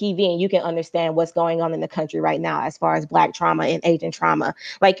turn on the TV and you can understand what's going on in the country right now as far as Black trauma and Asian trauma.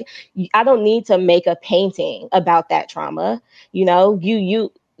 Like, I don't need to make a painting about that trauma, you know,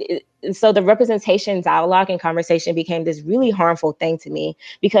 so the representation dialogue and conversation became this really harmful thing to me,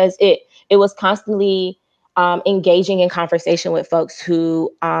 because it was constantly engaging in conversation with folks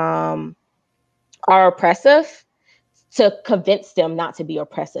who are oppressive, to convince them not to be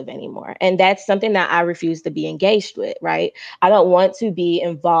oppressive anymore. And that's something that I refuse to be engaged with, right? I don't want to be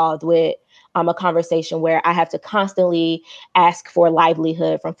involved with a conversation where I have to constantly ask for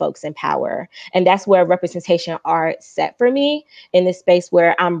livelihood from folks in power. And that's where representation art set for me, in this space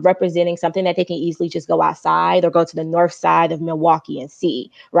where I'm representing something that they can easily just go outside or go to the north side of Milwaukee and see,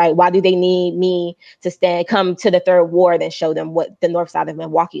 right? Why do they need me to come to the third ward and show them what the north side of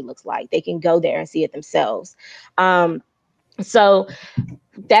Milwaukee looks like? They can go there and see it themselves. So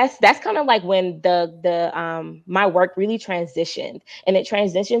that's kind of like when my work really transitioned, and it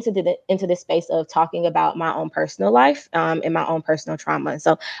transitioned into the space of talking about my own personal life and my own personal trauma.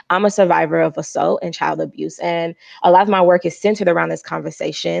 So I'm a survivor of assault and child abuse, and a lot of my work is centered around this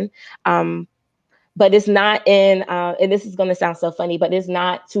conversation. But it's not in, and this is going to sound so funny, but it's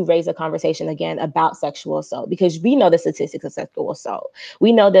not to raise a conversation again about sexual assault, because we know the statistics of sexual assault.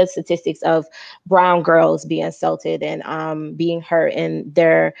 We know the statistics of brown girls being assaulted and being hurt, and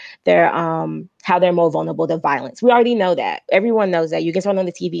their how they're more vulnerable to violence. We already know that. Everyone knows that. You can turn on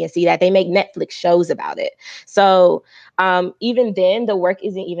the TV and see that. They make Netflix shows about it. So even then, the work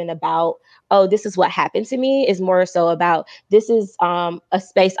isn't even about, oh, this is what happened to me. It's more so about, this is a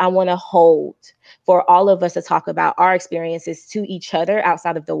space I want to hold for all of us to talk about our experiences to each other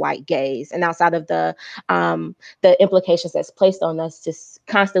outside of the white gaze and outside of the implications that's placed on us to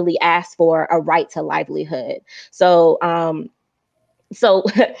constantly ask for a right to livelihood. So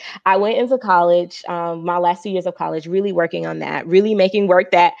I went into college, my last 2 years of college, really working on that, really making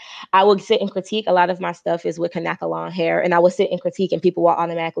work that I would sit and critique. A lot of my stuff is with Kanaka long hair, and I would sit and critique, and people will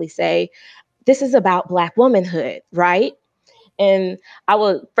automatically say, this is about Black womanhood, right? And I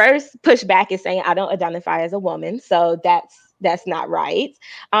would first push back and saying, I don't identify as a woman, so that's not right.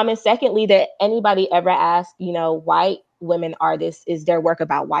 And secondly, that anybody ever asked, you know, white women artists, is their work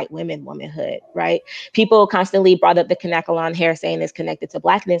about white womanhood, right? People constantly brought up the Kanaka long hair, saying it's connected to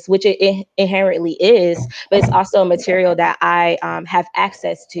Blackness, which it inherently is, but it's also a material that I have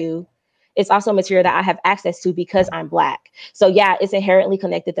access to. It's also material that I have access to because I'm Black. So yeah, it's inherently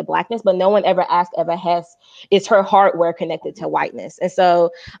connected to Blackness, but no one ever asked, is her hardware connected to whiteness? And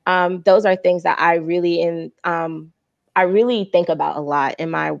so those are things that I really think about a lot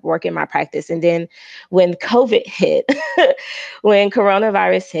in my work, in my practice. And then when COVID hit, when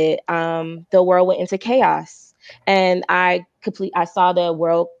coronavirus hit, the world went into chaos, and I saw the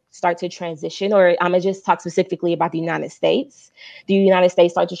world start to transition, or I'm gonna just talk specifically about the United States. The United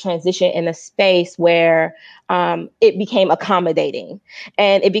States started to transition in a space where it became accommodating,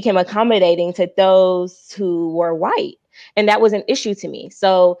 and it became accommodating to those who were white. And that was an issue to me.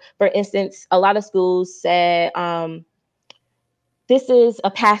 So for instance, a lot of schools said, this is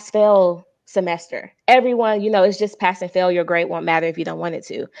a pass-fail semester. Everyone, you know, it's just pass and fail. Your grade won't matter if you don't want it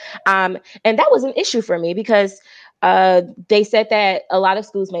to. And that was an issue for me, because they said that a lot of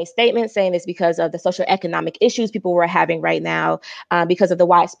schools made statements saying it's because of the social economic issues people were having right now, because of the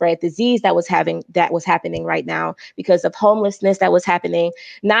widespread disease that was happening right now, because of homelessness that was happening.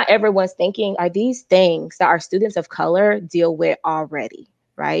 Not everyone's thinking, are these things that our students of color deal with already?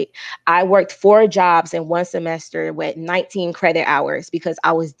 Right? I worked 4 jobs in one semester with 19 credit hours because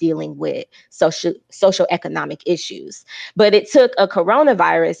I was dealing with social economic issues. But it took a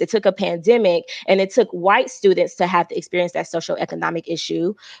coronavirus, it took a pandemic, and it took white students to have to experience that social economic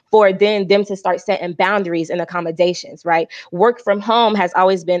issue for then them to start setting boundaries and accommodations, right? Work from home has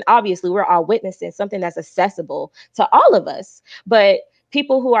always been, obviously, we're all witnessing something that's accessible to all of us. But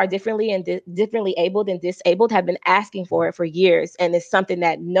people who are differently abled and disabled have been asking for it for years, and it's something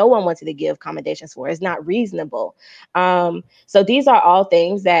that no one wanted to give accommodations for. It's not reasonable. So these are all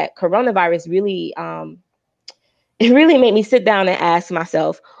things that coronavirus really, it really made me sit down and ask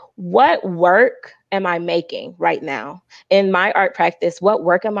myself, what work am I making right now in my art practice? What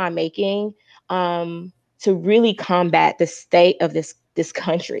work am I making to really combat the state of this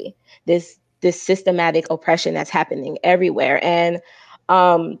country, this systematic oppression that's happening everywhere? And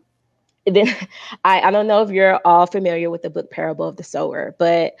then I don't know if you're all familiar with the book Parable of the Sower,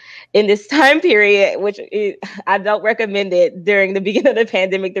 but in this time period, I don't recommend it during the beginning of the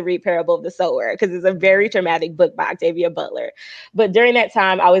pandemic to read Parable of the Sower, because it's a very traumatic book by Octavia Butler. But during that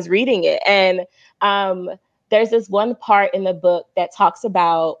time, I was reading it, and there's this one part in the book that talks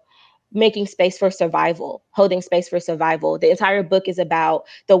about making space for survival, holding space for survival. The entire book is about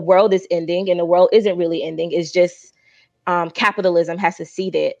the world is ending, and the world isn't really ending. It's just capitalism has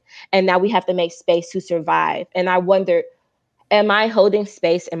succeeded, and now we have to make space to survive. And I wondered, am I holding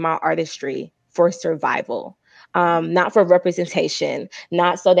space in my artistry for survival? Not for representation,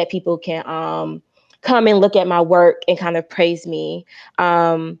 not so that people can come and look at my work and kind of praise me,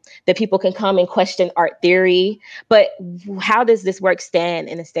 that people can come and question art theory, but how does this work stand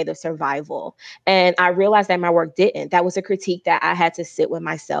in a state of survival? And I realized that my work didn't. That was a critique that I had to sit with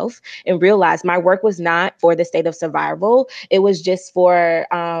myself and realize my work was not for the state of survival. It was just for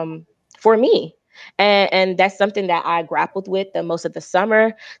me. And that's something that I grappled with the most of the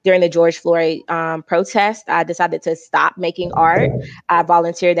summer. During the George Floyd protest, I decided to stop making art. I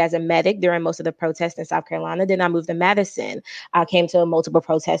volunteered as a medic during most of the protests in South Carolina. Then I moved to Madison. I came to multiple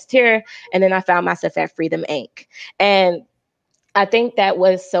protests here, and then I found myself at Freedom Inc. And I think that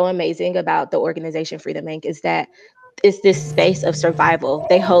was so amazing about the organization Freedom Inc. is that it's this space of survival.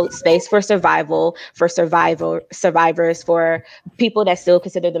 They hold space for survival, for survivors, for people that still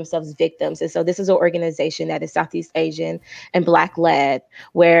consider themselves victims. And so this is an organization that is Southeast Asian and Black led,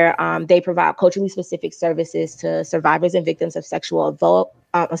 where they provide culturally specific services to survivors and victims of sexual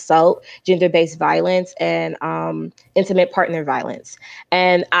assault, gender-based violence, and intimate partner violence.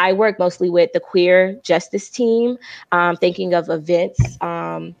 And I work mostly with the queer justice team, thinking of events,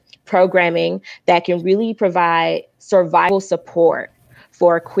 programming that can really provide survival support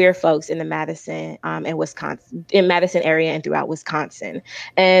for queer folks in the Madison and Wisconsin, in Madison area and throughout Wisconsin.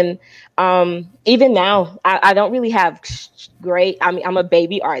 And even now, I don't really have great, I mean, I'm a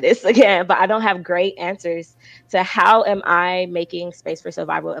baby artist again, but I don't have great answers to how am I making space for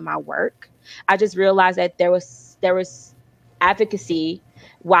survival in my work. I just realized that there was advocacy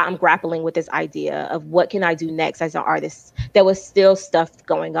while I'm grappling with this idea of what can I do next as an artist. There was still stuff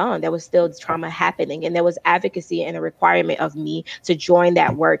going on. There was still trauma happening, and there was advocacy and a requirement of me to join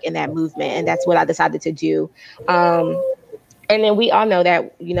that work and that movement. And that's what I decided to do. And then we all know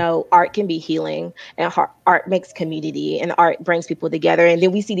that, you know, art can be healing, and art makes community, and art brings people together. And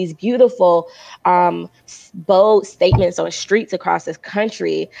then we see these beautiful, bold statements on streets across this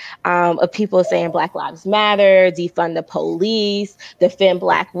country of people saying Black Lives Matter, defund the police, defend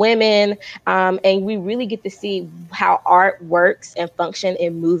Black women. And we really get to see how art works and function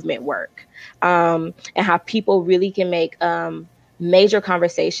in movement work, and how people really can make major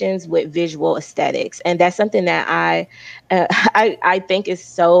conversations with visual aesthetics. And that's something that I think is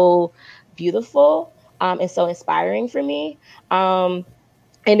so beautiful and so inspiring for me. And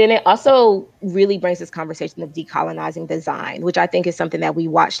then it also really brings this conversation of decolonizing design, which I think is something that we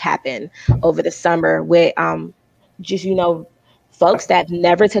watched happen over the summer with just, you know, folks that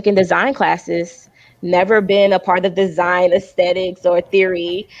never taken design classes, never been a part of design aesthetics or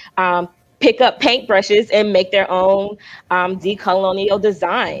theory, pick up paintbrushes and make their own decolonial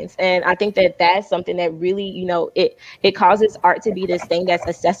designs. And I think that that's something that really, you know, it causes art to be this thing that's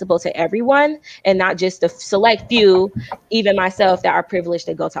accessible to everyone and not just the select few, even myself, that are privileged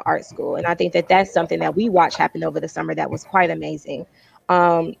to go to art school. And I think that that's something that we watched happen over the summer that was quite amazing.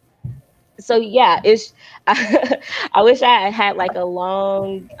 So yeah, I wish I had like a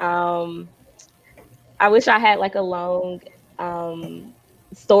long,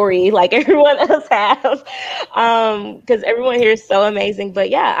 story like everyone else have, because everyone here is so amazing. But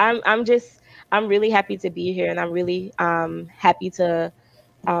yeah, I'm really happy to be here, and I'm really happy to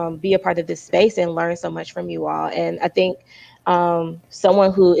be a part of this space and learn so much from you all. And I think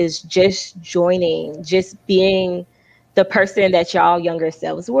someone who is just joining, just being the person that y'all younger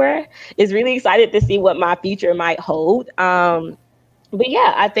selves were, is really excited to see what my future might hold. But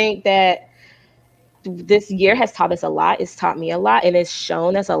yeah, I think that this year has taught us a lot. It's taught me a lot, and it's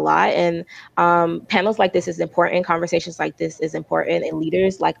shown us a lot. And panels like this is important. Conversations like this is important, and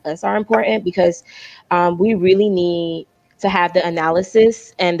leaders like us are important, because we really need to have the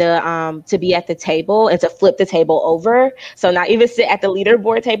analysis and the to be at the table and to flip the table over. So not even sit at the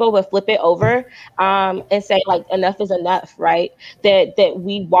leaderboard table, but flip it over and say like enough is enough, right? That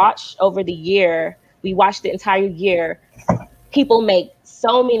we watched over the year. We watched the entire year people make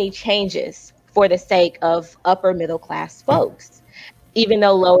so many changes for the sake of upper middle class folks, even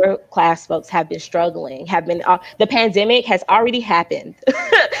though lower class folks have been struggling, the pandemic has already happened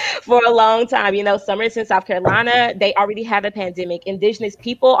for a long time. You know, summers in South Carolina, they already had a pandemic. Indigenous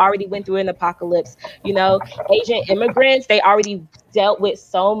people already went through an apocalypse. You know, Asian immigrants, they already dealt with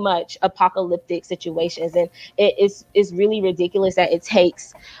so much apocalyptic situations. And it's really ridiculous that it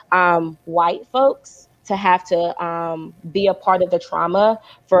takes white folks to have to be a part of the trauma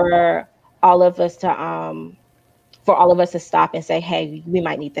for all of us to stop and say, hey, we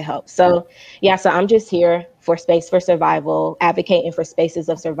might need the help. So yeah, so I'm just here for space for survival, advocating for spaces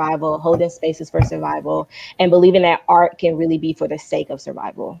of survival, holding spaces for survival, and believing that art can really be for the sake of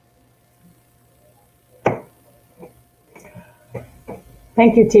survival.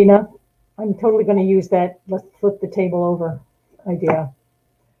 Thank you, Teena. I'm totally going to use that let's flip the table over idea.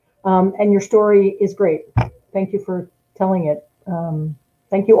 And your story is great. Thank you for telling it.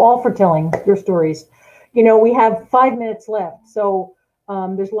 Thank you all for telling your stories. You know, we have 5 minutes left, so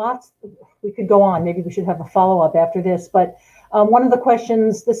there's lots, we could go on. Maybe we should have a follow-up after this, but one of the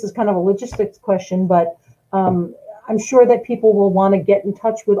questions, this is kind of a logistics question, but I'm sure that people will want to get in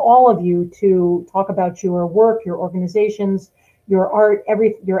touch with all of you to talk about your work, your organizations, your art,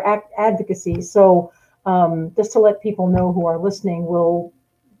 your advocacy. So just to let people know who are listening, we'll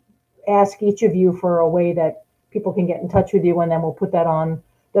ask each of you for a way that people can get in touch with you, and then we'll put that on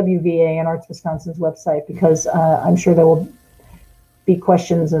WVA and Arts Wisconsin's website, because I'm sure there will be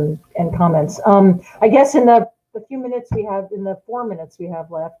questions and comments. I guess in the few minutes we have, in the 4 minutes we have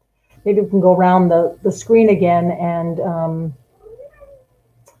left, maybe we can go around the screen again and,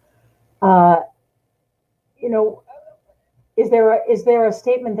 you know, is there a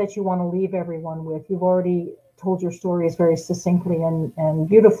statement that you want to leave everyone with? You've already told your stories very succinctly and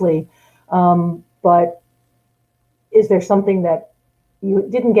beautifully, but is there something that you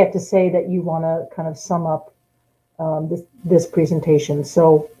didn't get to say that you want to kind of sum up this presentation?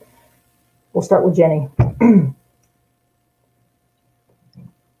 So we'll start with Jenie.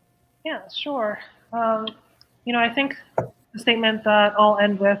 Yeah, sure. You know, I think the statement that I'll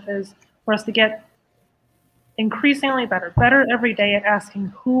end with is for us to get increasingly better every day at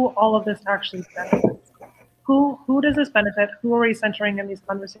asking who all of this actually benefits. Who does this benefit? Who are we centering in these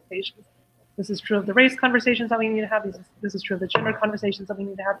conversations? This is true of the race conversations that we need to have. This is true of the gender conversations that we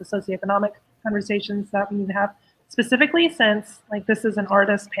need to have, the socioeconomic conversations that we need to have. Specifically, since like this is an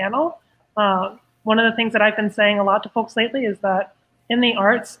artist panel, one of the things that I've been saying a lot to folks lately is that in the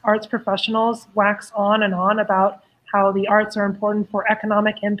arts professionals wax on and on about how the arts are important for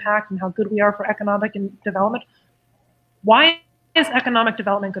economic impact and how good we are for economic development. Why is economic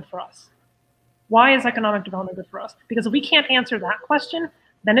development good for us? Why is economic development good for us? Because if we can't answer that question,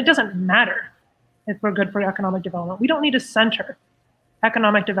 then it doesn't matter if we're good for economic development. We don't need to center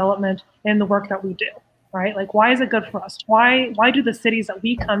economic development in the work that we do, right? Like, why is it good for us? Why do the cities that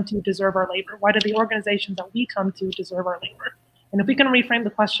we come to deserve our labor? Why do the organizations that we come to deserve our labor? And if we can reframe the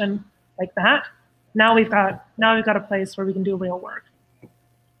question like that, now we've got a place where we can do real work.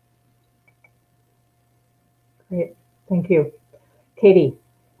 Great, thank you. Katie.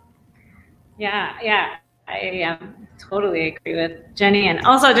 Yeah, I totally agree with Jenie, and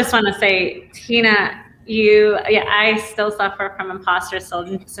also just want to say, Teena, I still suffer from imposter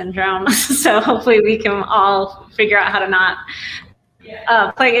syndrome, so hopefully we can all figure out how to not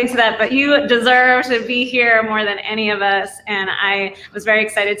play into that, but you deserve to be here more than any of us, and I was very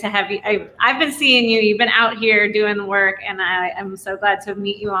excited to have you. I've been seeing you, you've been out here doing the work, and I am so glad to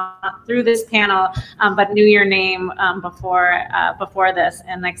meet you through this panel, but knew your name before this,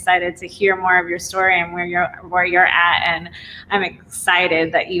 and excited to hear more of your story and where you're at, and I'm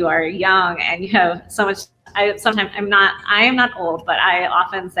excited that you are young and you have so much. I am not old, but I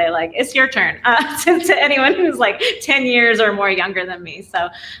often say, like, it's your turn to anyone who's like 10 years or more younger than me. So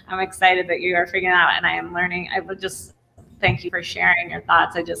I'm excited that you are figuring out, and I am learning. I would just thank you for sharing your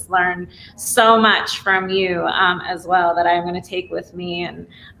thoughts. I just learned so much from you as well that I'm going to take with me,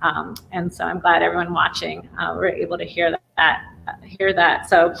 and so I'm glad everyone watching were able to hear that.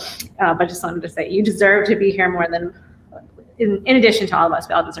 So, but I just wanted to say you deserve to be here more than. In addition to all of us,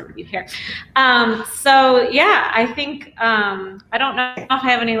 we all deserve to be here. So yeah, I think, I don't know if I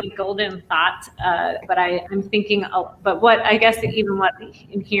have any like golden thoughts, but I'm thinking, but what I guess even what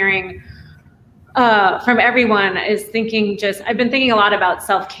I'm hearing from everyone is thinking I've been thinking a lot about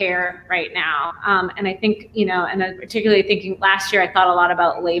self-care right now. And I think, and I'm particularly thinking last year, I thought a lot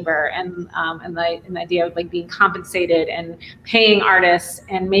about labor and the idea of like being compensated and paying artists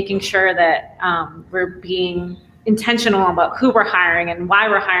and making sure that we're being intentional about who we're hiring and why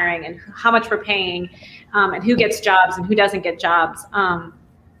we're hiring and how much we're paying, and who gets jobs and who doesn't get jobs,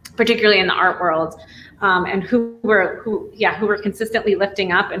 particularly in the art world, and who we're consistently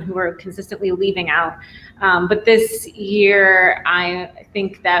lifting up and who we're consistently leaving out. But this year, I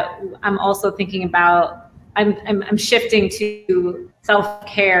think that I'm also thinking about, I'm shifting to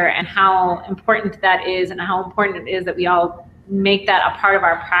self-care and how important that is, and how important it is that we all make that a part of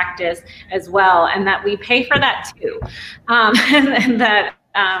our practice as well, and that we pay for that too, and that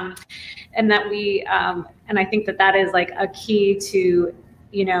we and I think that is like a key to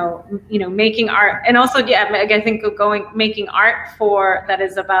making art, and also I think making art for that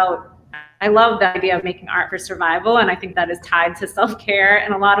is about. I love the idea of making art for survival, and I think that is tied to self-care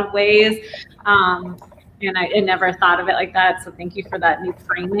in a lot of ways. And I never thought of it like that, so thank you for that new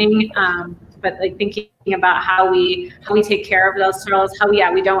framing. But like thinking about how we take care of those souls, how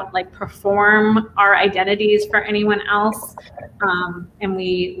we don't like perform our identities for anyone else, and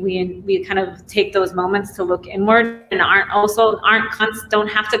we kind of take those moments to look inward and don't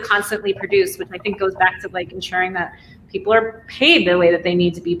have to constantly produce, which I think goes back to like ensuring that people are paid the way that they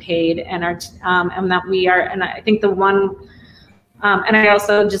need to be paid, and that we are. And I think the one. And I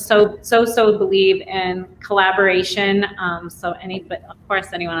also just so believe in collaboration. But of course,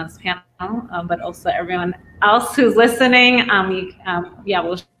 anyone on this panel, but also everyone else who's listening.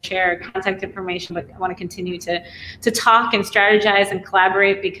 We'll share contact information, but I want to continue to talk and strategize and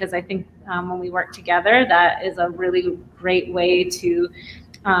collaborate, because I think when we work together, that is a really great way to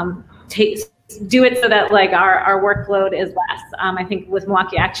do it so that like our workload is less. I think with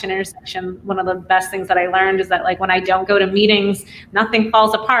Milwaukee Action Intersection, one of the best things that I learned is that like when I don't go to meetings, nothing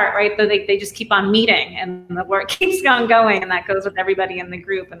falls apart, right? They just keep on meeting and the work keeps on going, and that goes with everybody in the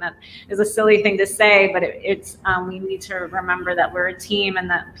group. And that is a silly thing to say, but it's we need to remember that we're a team and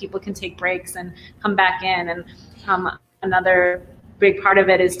that people can take breaks and come back in. And another big part of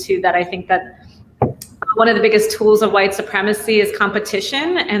it is too that I think that one of the biggest tools of white supremacy is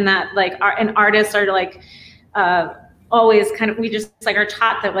competition, and that like artists are like always kind of, we just like are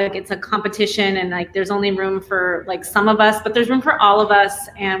taught that like it's a competition and like there's only room for like some of us, but there's room for all of us,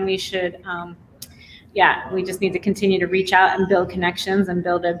 and we should we just need to continue to reach out and build connections and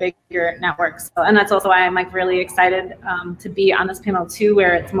build a bigger network. So, and that's also why I'm like really excited to be on this panel too,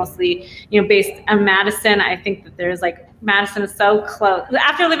 where it's mostly based in Madison. I think that there's like Madison is so close.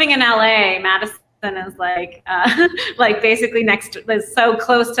 After living in LA, Madison is like basically is so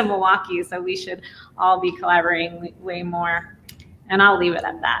close to Milwaukee, so we should all be collaborating way more. And I'll leave it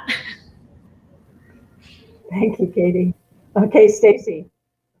at that. Thank you, Katie. Okay, Stacey,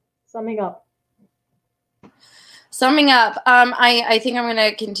 summing up. I think I'm going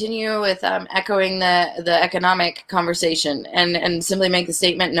to continue with echoing the economic conversation and simply make the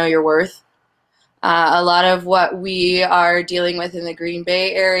statement: know your worth. A lot of what we are dealing with in the Green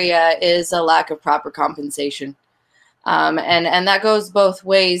Bay area is a lack of proper compensation. And that goes both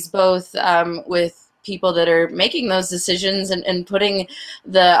ways, both with people that are making those decisions and putting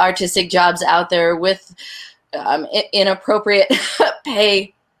the artistic jobs out there with inappropriate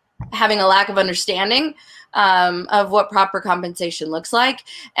pay, having a lack of understanding of what proper compensation looks like.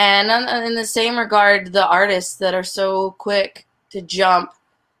 And in the same regard, the artists that are so quick to jump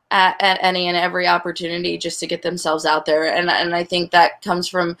at any and every opportunity just to get themselves out there. And I think that comes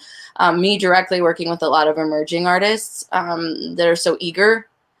from me directly working with a lot of emerging artists that are so eager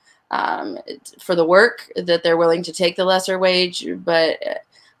for the work that they're willing to take the lesser wage, but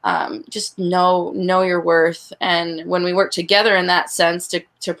just know your worth. And when we work together in that sense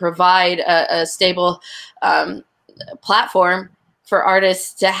to provide a stable platform for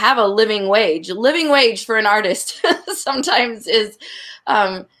artists to have a living wage for an artist sometimes is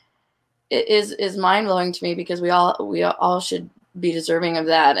mind-blowing to me, because we all should be deserving of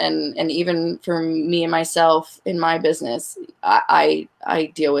that. And even for me and myself in my business, I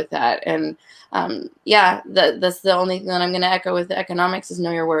deal with that. And that's the only thing that I'm going to echo with the economics is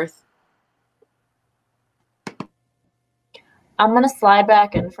know your worth. I'm going to slide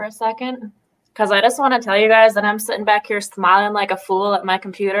back in for a second, because I just want to tell you guys that I'm sitting back here smiling like a fool at my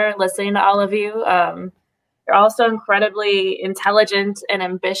computer, listening to all of you. You're also incredibly intelligent and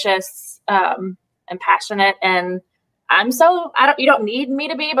ambitious and passionate. And you don't need me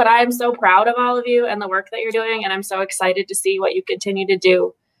to be, but I am so proud of all of you and the work that you're doing. And I'm so excited to see what you continue to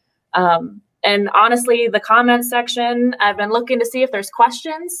do. And honestly, the comment section, I've been looking to see if there's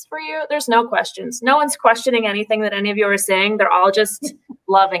questions for you. There's no questions. No one's questioning anything that any of you are saying. They're all just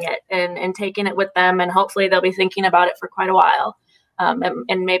loving it and taking it with them. And hopefully they'll be thinking about it for quite a while.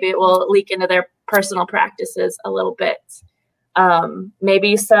 And maybe it will leak into their personal practices a little bit.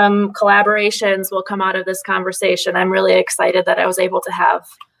 Maybe some collaborations will come out of this conversation. I'm really excited that I was able to have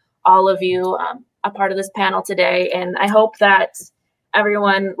all of you a part of this panel today. And I hope that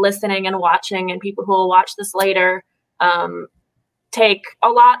everyone listening and watching and people who will watch this later take a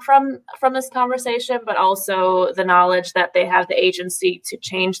lot from this conversation, but also the knowledge that they have the agency to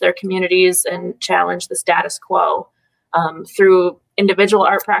change their communities and challenge the status quo through individual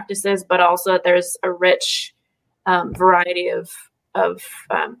art practices, but also that there's a rich variety of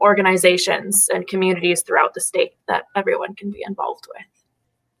organizations and communities throughout the state that everyone can be involved with.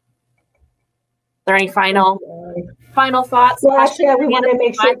 Are there any final thoughts? Well, actually, we want to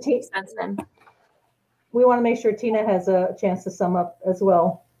make sure Teena has a chance to sum up as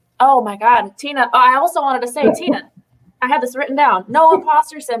well. Oh my God, Teena! Oh, I also wanted to say, Teena, I had this written down. No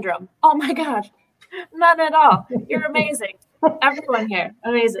imposter syndrome. Oh my God, none at all. You're amazing. Everyone here,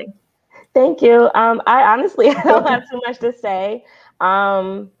 amazing. Thank you. I honestly don't have too much to say.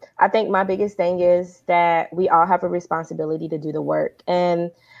 I think my biggest thing is that we all have a responsibility to do the work.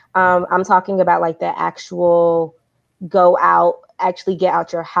 And I'm talking about like the actual go out, actually get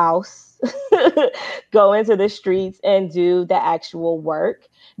out your house, go into the streets and do the actual work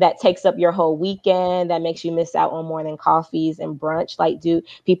that takes up your whole weekend, that makes you miss out on morning coffees and brunch. Like,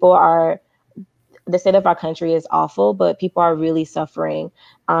 the state of our country is awful, but people are really suffering.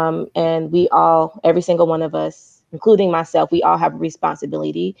 And we all, every single one of us, including myself, we all have a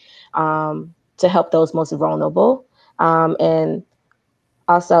responsibility to help those most vulnerable. And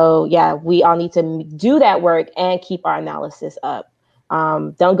also, yeah, we all need to do that work and keep our analysis up.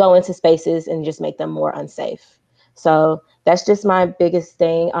 Don't go into spaces and just make them more unsafe. So that's just my biggest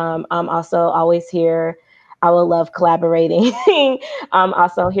thing. I'm also always here. I would love collaborating. I'm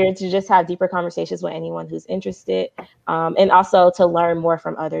also here to just have deeper conversations with anyone who's interested, and also to learn more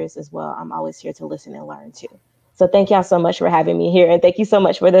from others as well. I'm always here to listen and learn too. So thank y'all so much for having me here, and thank you so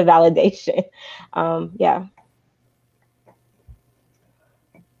much for the validation. Yeah.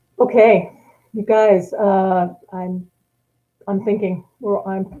 Okay, you guys, I'm thinking.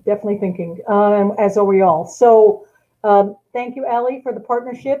 I'm definitely thinking, as are we all. So. Thank you, Ali, for the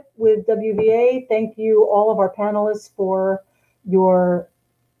partnership with WVA. Thank you, all of our panelists, for your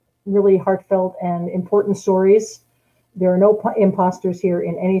really heartfelt and important stories. There are no imposters here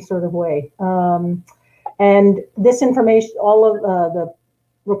in any sort of way. And this information, all of the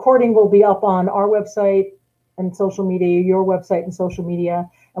recording will be up on our website and social media, your website and social media,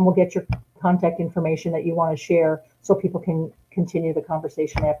 and we'll get your contact information that you want to share so people can continue the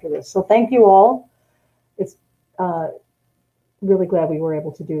conversation after this. So thank you all. It's really glad we were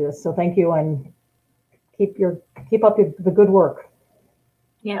able to do this. So thank you, and keep up the good work.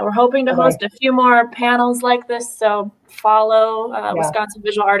 Yeah, we're hoping to host a few more panels like this. So follow Wisconsin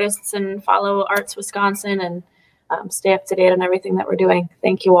Visual Artists and follow Arts Wisconsin, and stay up to date on everything that we're doing.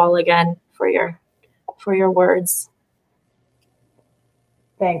 Thank you all again for your words.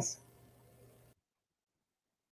 Thanks.